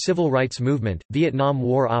involvement in the civil rights movement, Vietnam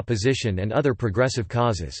War opposition and other progressive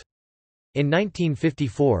causes. In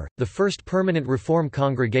 1954, the first permanent Reform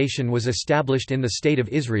congregation was established in the State of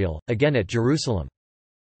Israel, again at Jerusalem.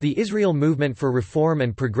 The Israel Movement for Reform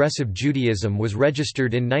and Progressive Judaism was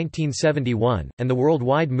registered in 1971, and the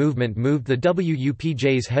worldwide movement moved the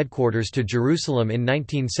WUPJ's headquarters to Jerusalem in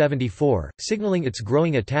 1974, signaling its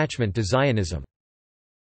growing attachment to Zionism.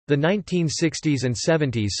 The 1960s and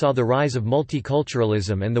 70s saw the rise of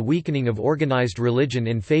multiculturalism and the weakening of organized religion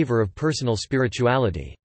in favor of personal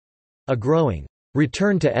spirituality. A growing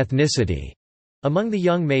return to ethnicity among the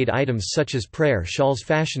young made items such as prayer shawls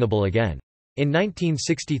fashionable again. In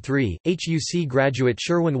 1963, HUC graduate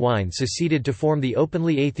Sherwin Wine seceded to form the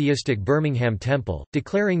openly atheistic Birmingham Temple,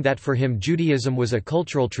 declaring that for him Judaism was a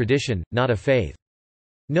cultural tradition, not a faith.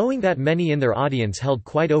 Knowing that many in their audience held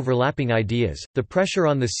quite overlapping ideas, the pressure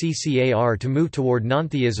on the CCAR to move toward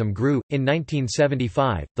non-theism grew. In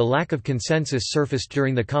 1975, the lack of consensus surfaced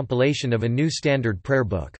during the compilation of a new standard prayer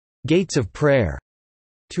book, Gates of Prayer.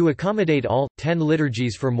 To accommodate all, 10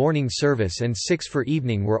 liturgies for morning service and 6 for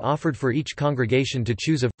evening were offered for each congregation to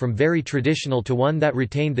choose from very traditional to one that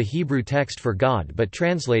retained the Hebrew text for God but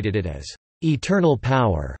translated it as eternal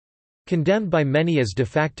power, condemned by many as de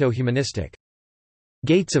facto humanistic.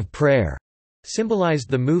 Gates of Prayer symbolized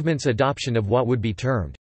the movement's adoption of what would be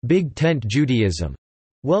termed Big Tent Judaism,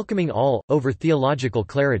 welcoming all, over theological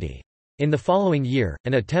clarity. In the following year,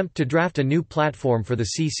 an attempt to draft a new platform for the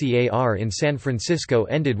CCAR in San Francisco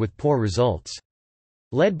ended with poor results.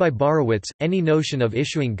 Led by Borowitz, any notion of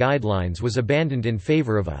issuing guidelines was abandoned in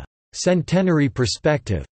favor of a centenary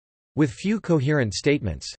perspective, with few coherent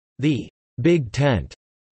statements. The Big Tent,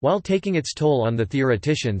 while taking its toll on the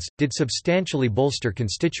theoreticians, did substantially bolster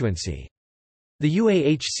constituency. The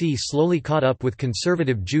UAHC slowly caught up with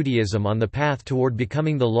conservative Judaism on the path toward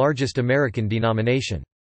becoming the largest American denomination.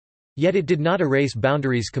 Yet it did not erase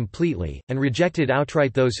boundaries completely, and rejected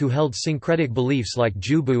outright those who held syncretic beliefs like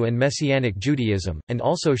Jubu and Messianic Judaism, and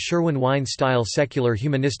also Sherwin-Wine-style secular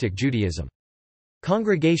humanistic Judaism.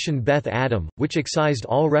 Congregation Beth Adam, which excised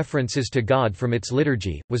all references to God from its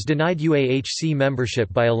liturgy, was denied UAHC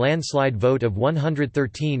membership by a landslide vote of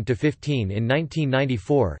 113 to 15 in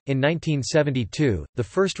 1994. In 1972, the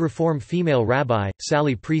first Reform female rabbi,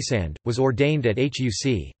 Sally Priesand, was ordained at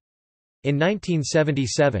HUC. In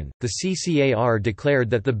 1977, the CCAR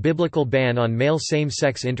declared that the biblical ban on male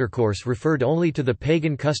same-sex intercourse referred only to the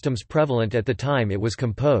pagan customs prevalent at the time it was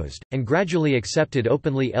composed, and gradually accepted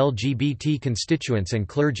openly LGBT constituents and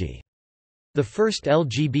clergy. The first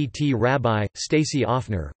LGBT rabbi, Stacy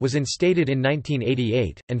Offner, was instated in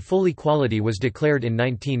 1988, and full equality was declared in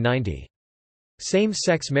 1990.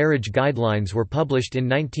 Same-sex marriage guidelines were published in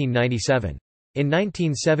 1997. In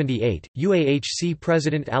 1978, UAHC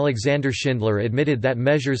President Alexander Schindler admitted that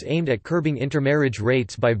measures aimed at curbing intermarriage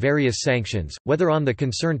rates by various sanctions, whether on the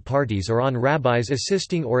concerned parties or on rabbis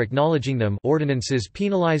assisting or acknowledging them, ordinances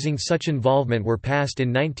penalizing such involvement were passed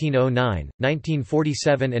in 1909,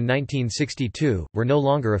 1947 and 1962, were no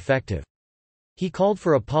longer effective. He called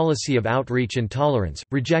for a policy of outreach and tolerance,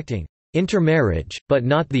 rejecting intermarriage, but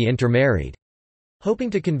not the intermarried, hoping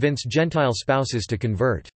to convince Gentile spouses to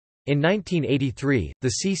convert. In 1983,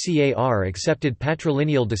 the CCAR accepted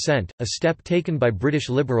patrilineal descent, a step taken by British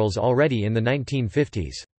liberals already in the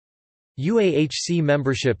 1950s. UAHC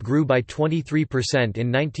membership grew by 23%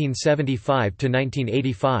 in 1975 to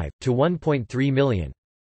 1985, to 1.3 million.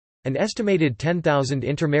 An estimated 10,000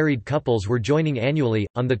 intermarried couples were joining annually.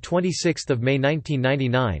 On 26 May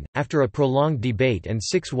 1999, after a prolonged debate and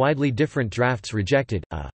 6 widely different drafts rejected,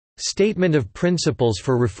 a Statement of Principles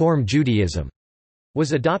for Reform Judaism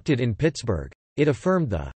was adopted in Pittsburgh. It affirmed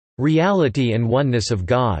the reality and oneness of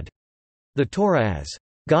God, the Torah as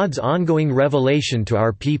God's ongoing revelation to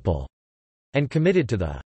our people, and committed to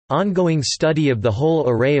the ongoing study of the whole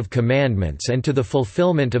array of commandments and to the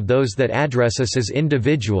fulfillment of those that address us as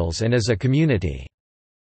individuals and as a community.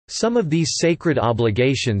 Some of these sacred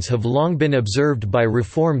obligations have long been observed by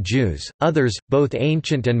Reform Jews, others, both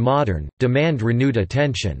ancient and modern, demand renewed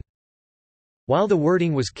attention. While the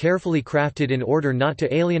wording was carefully crafted in order not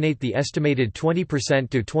to alienate the estimated 20%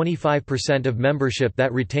 to 25% of membership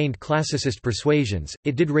that retained classicist persuasions,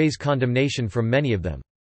 it did raise condemnation from many of them.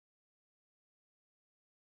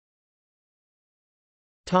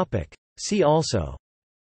 See also: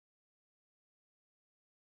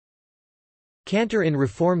 Cantor in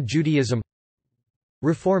Reform Judaism,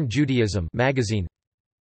 Reform Judaism magazine.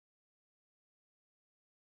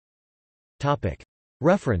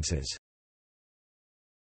 References.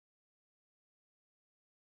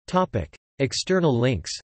 External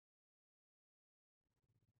links.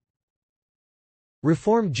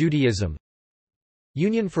 Reform Judaism,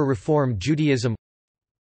 Union for Reform Judaism,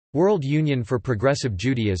 World Union for Progressive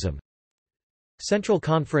Judaism, Central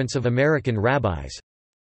Conference of American Rabbis,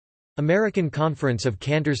 American Conference of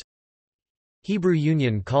Cantors, Hebrew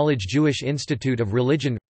Union College Jewish Institute of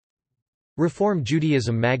Religion, Reform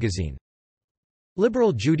Judaism magazine,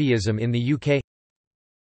 Liberal Judaism in the UK,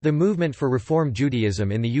 The Movement for Reform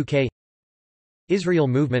Judaism in the UK, Israel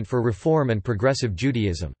Movement for Reform and Progressive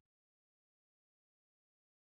Judaism.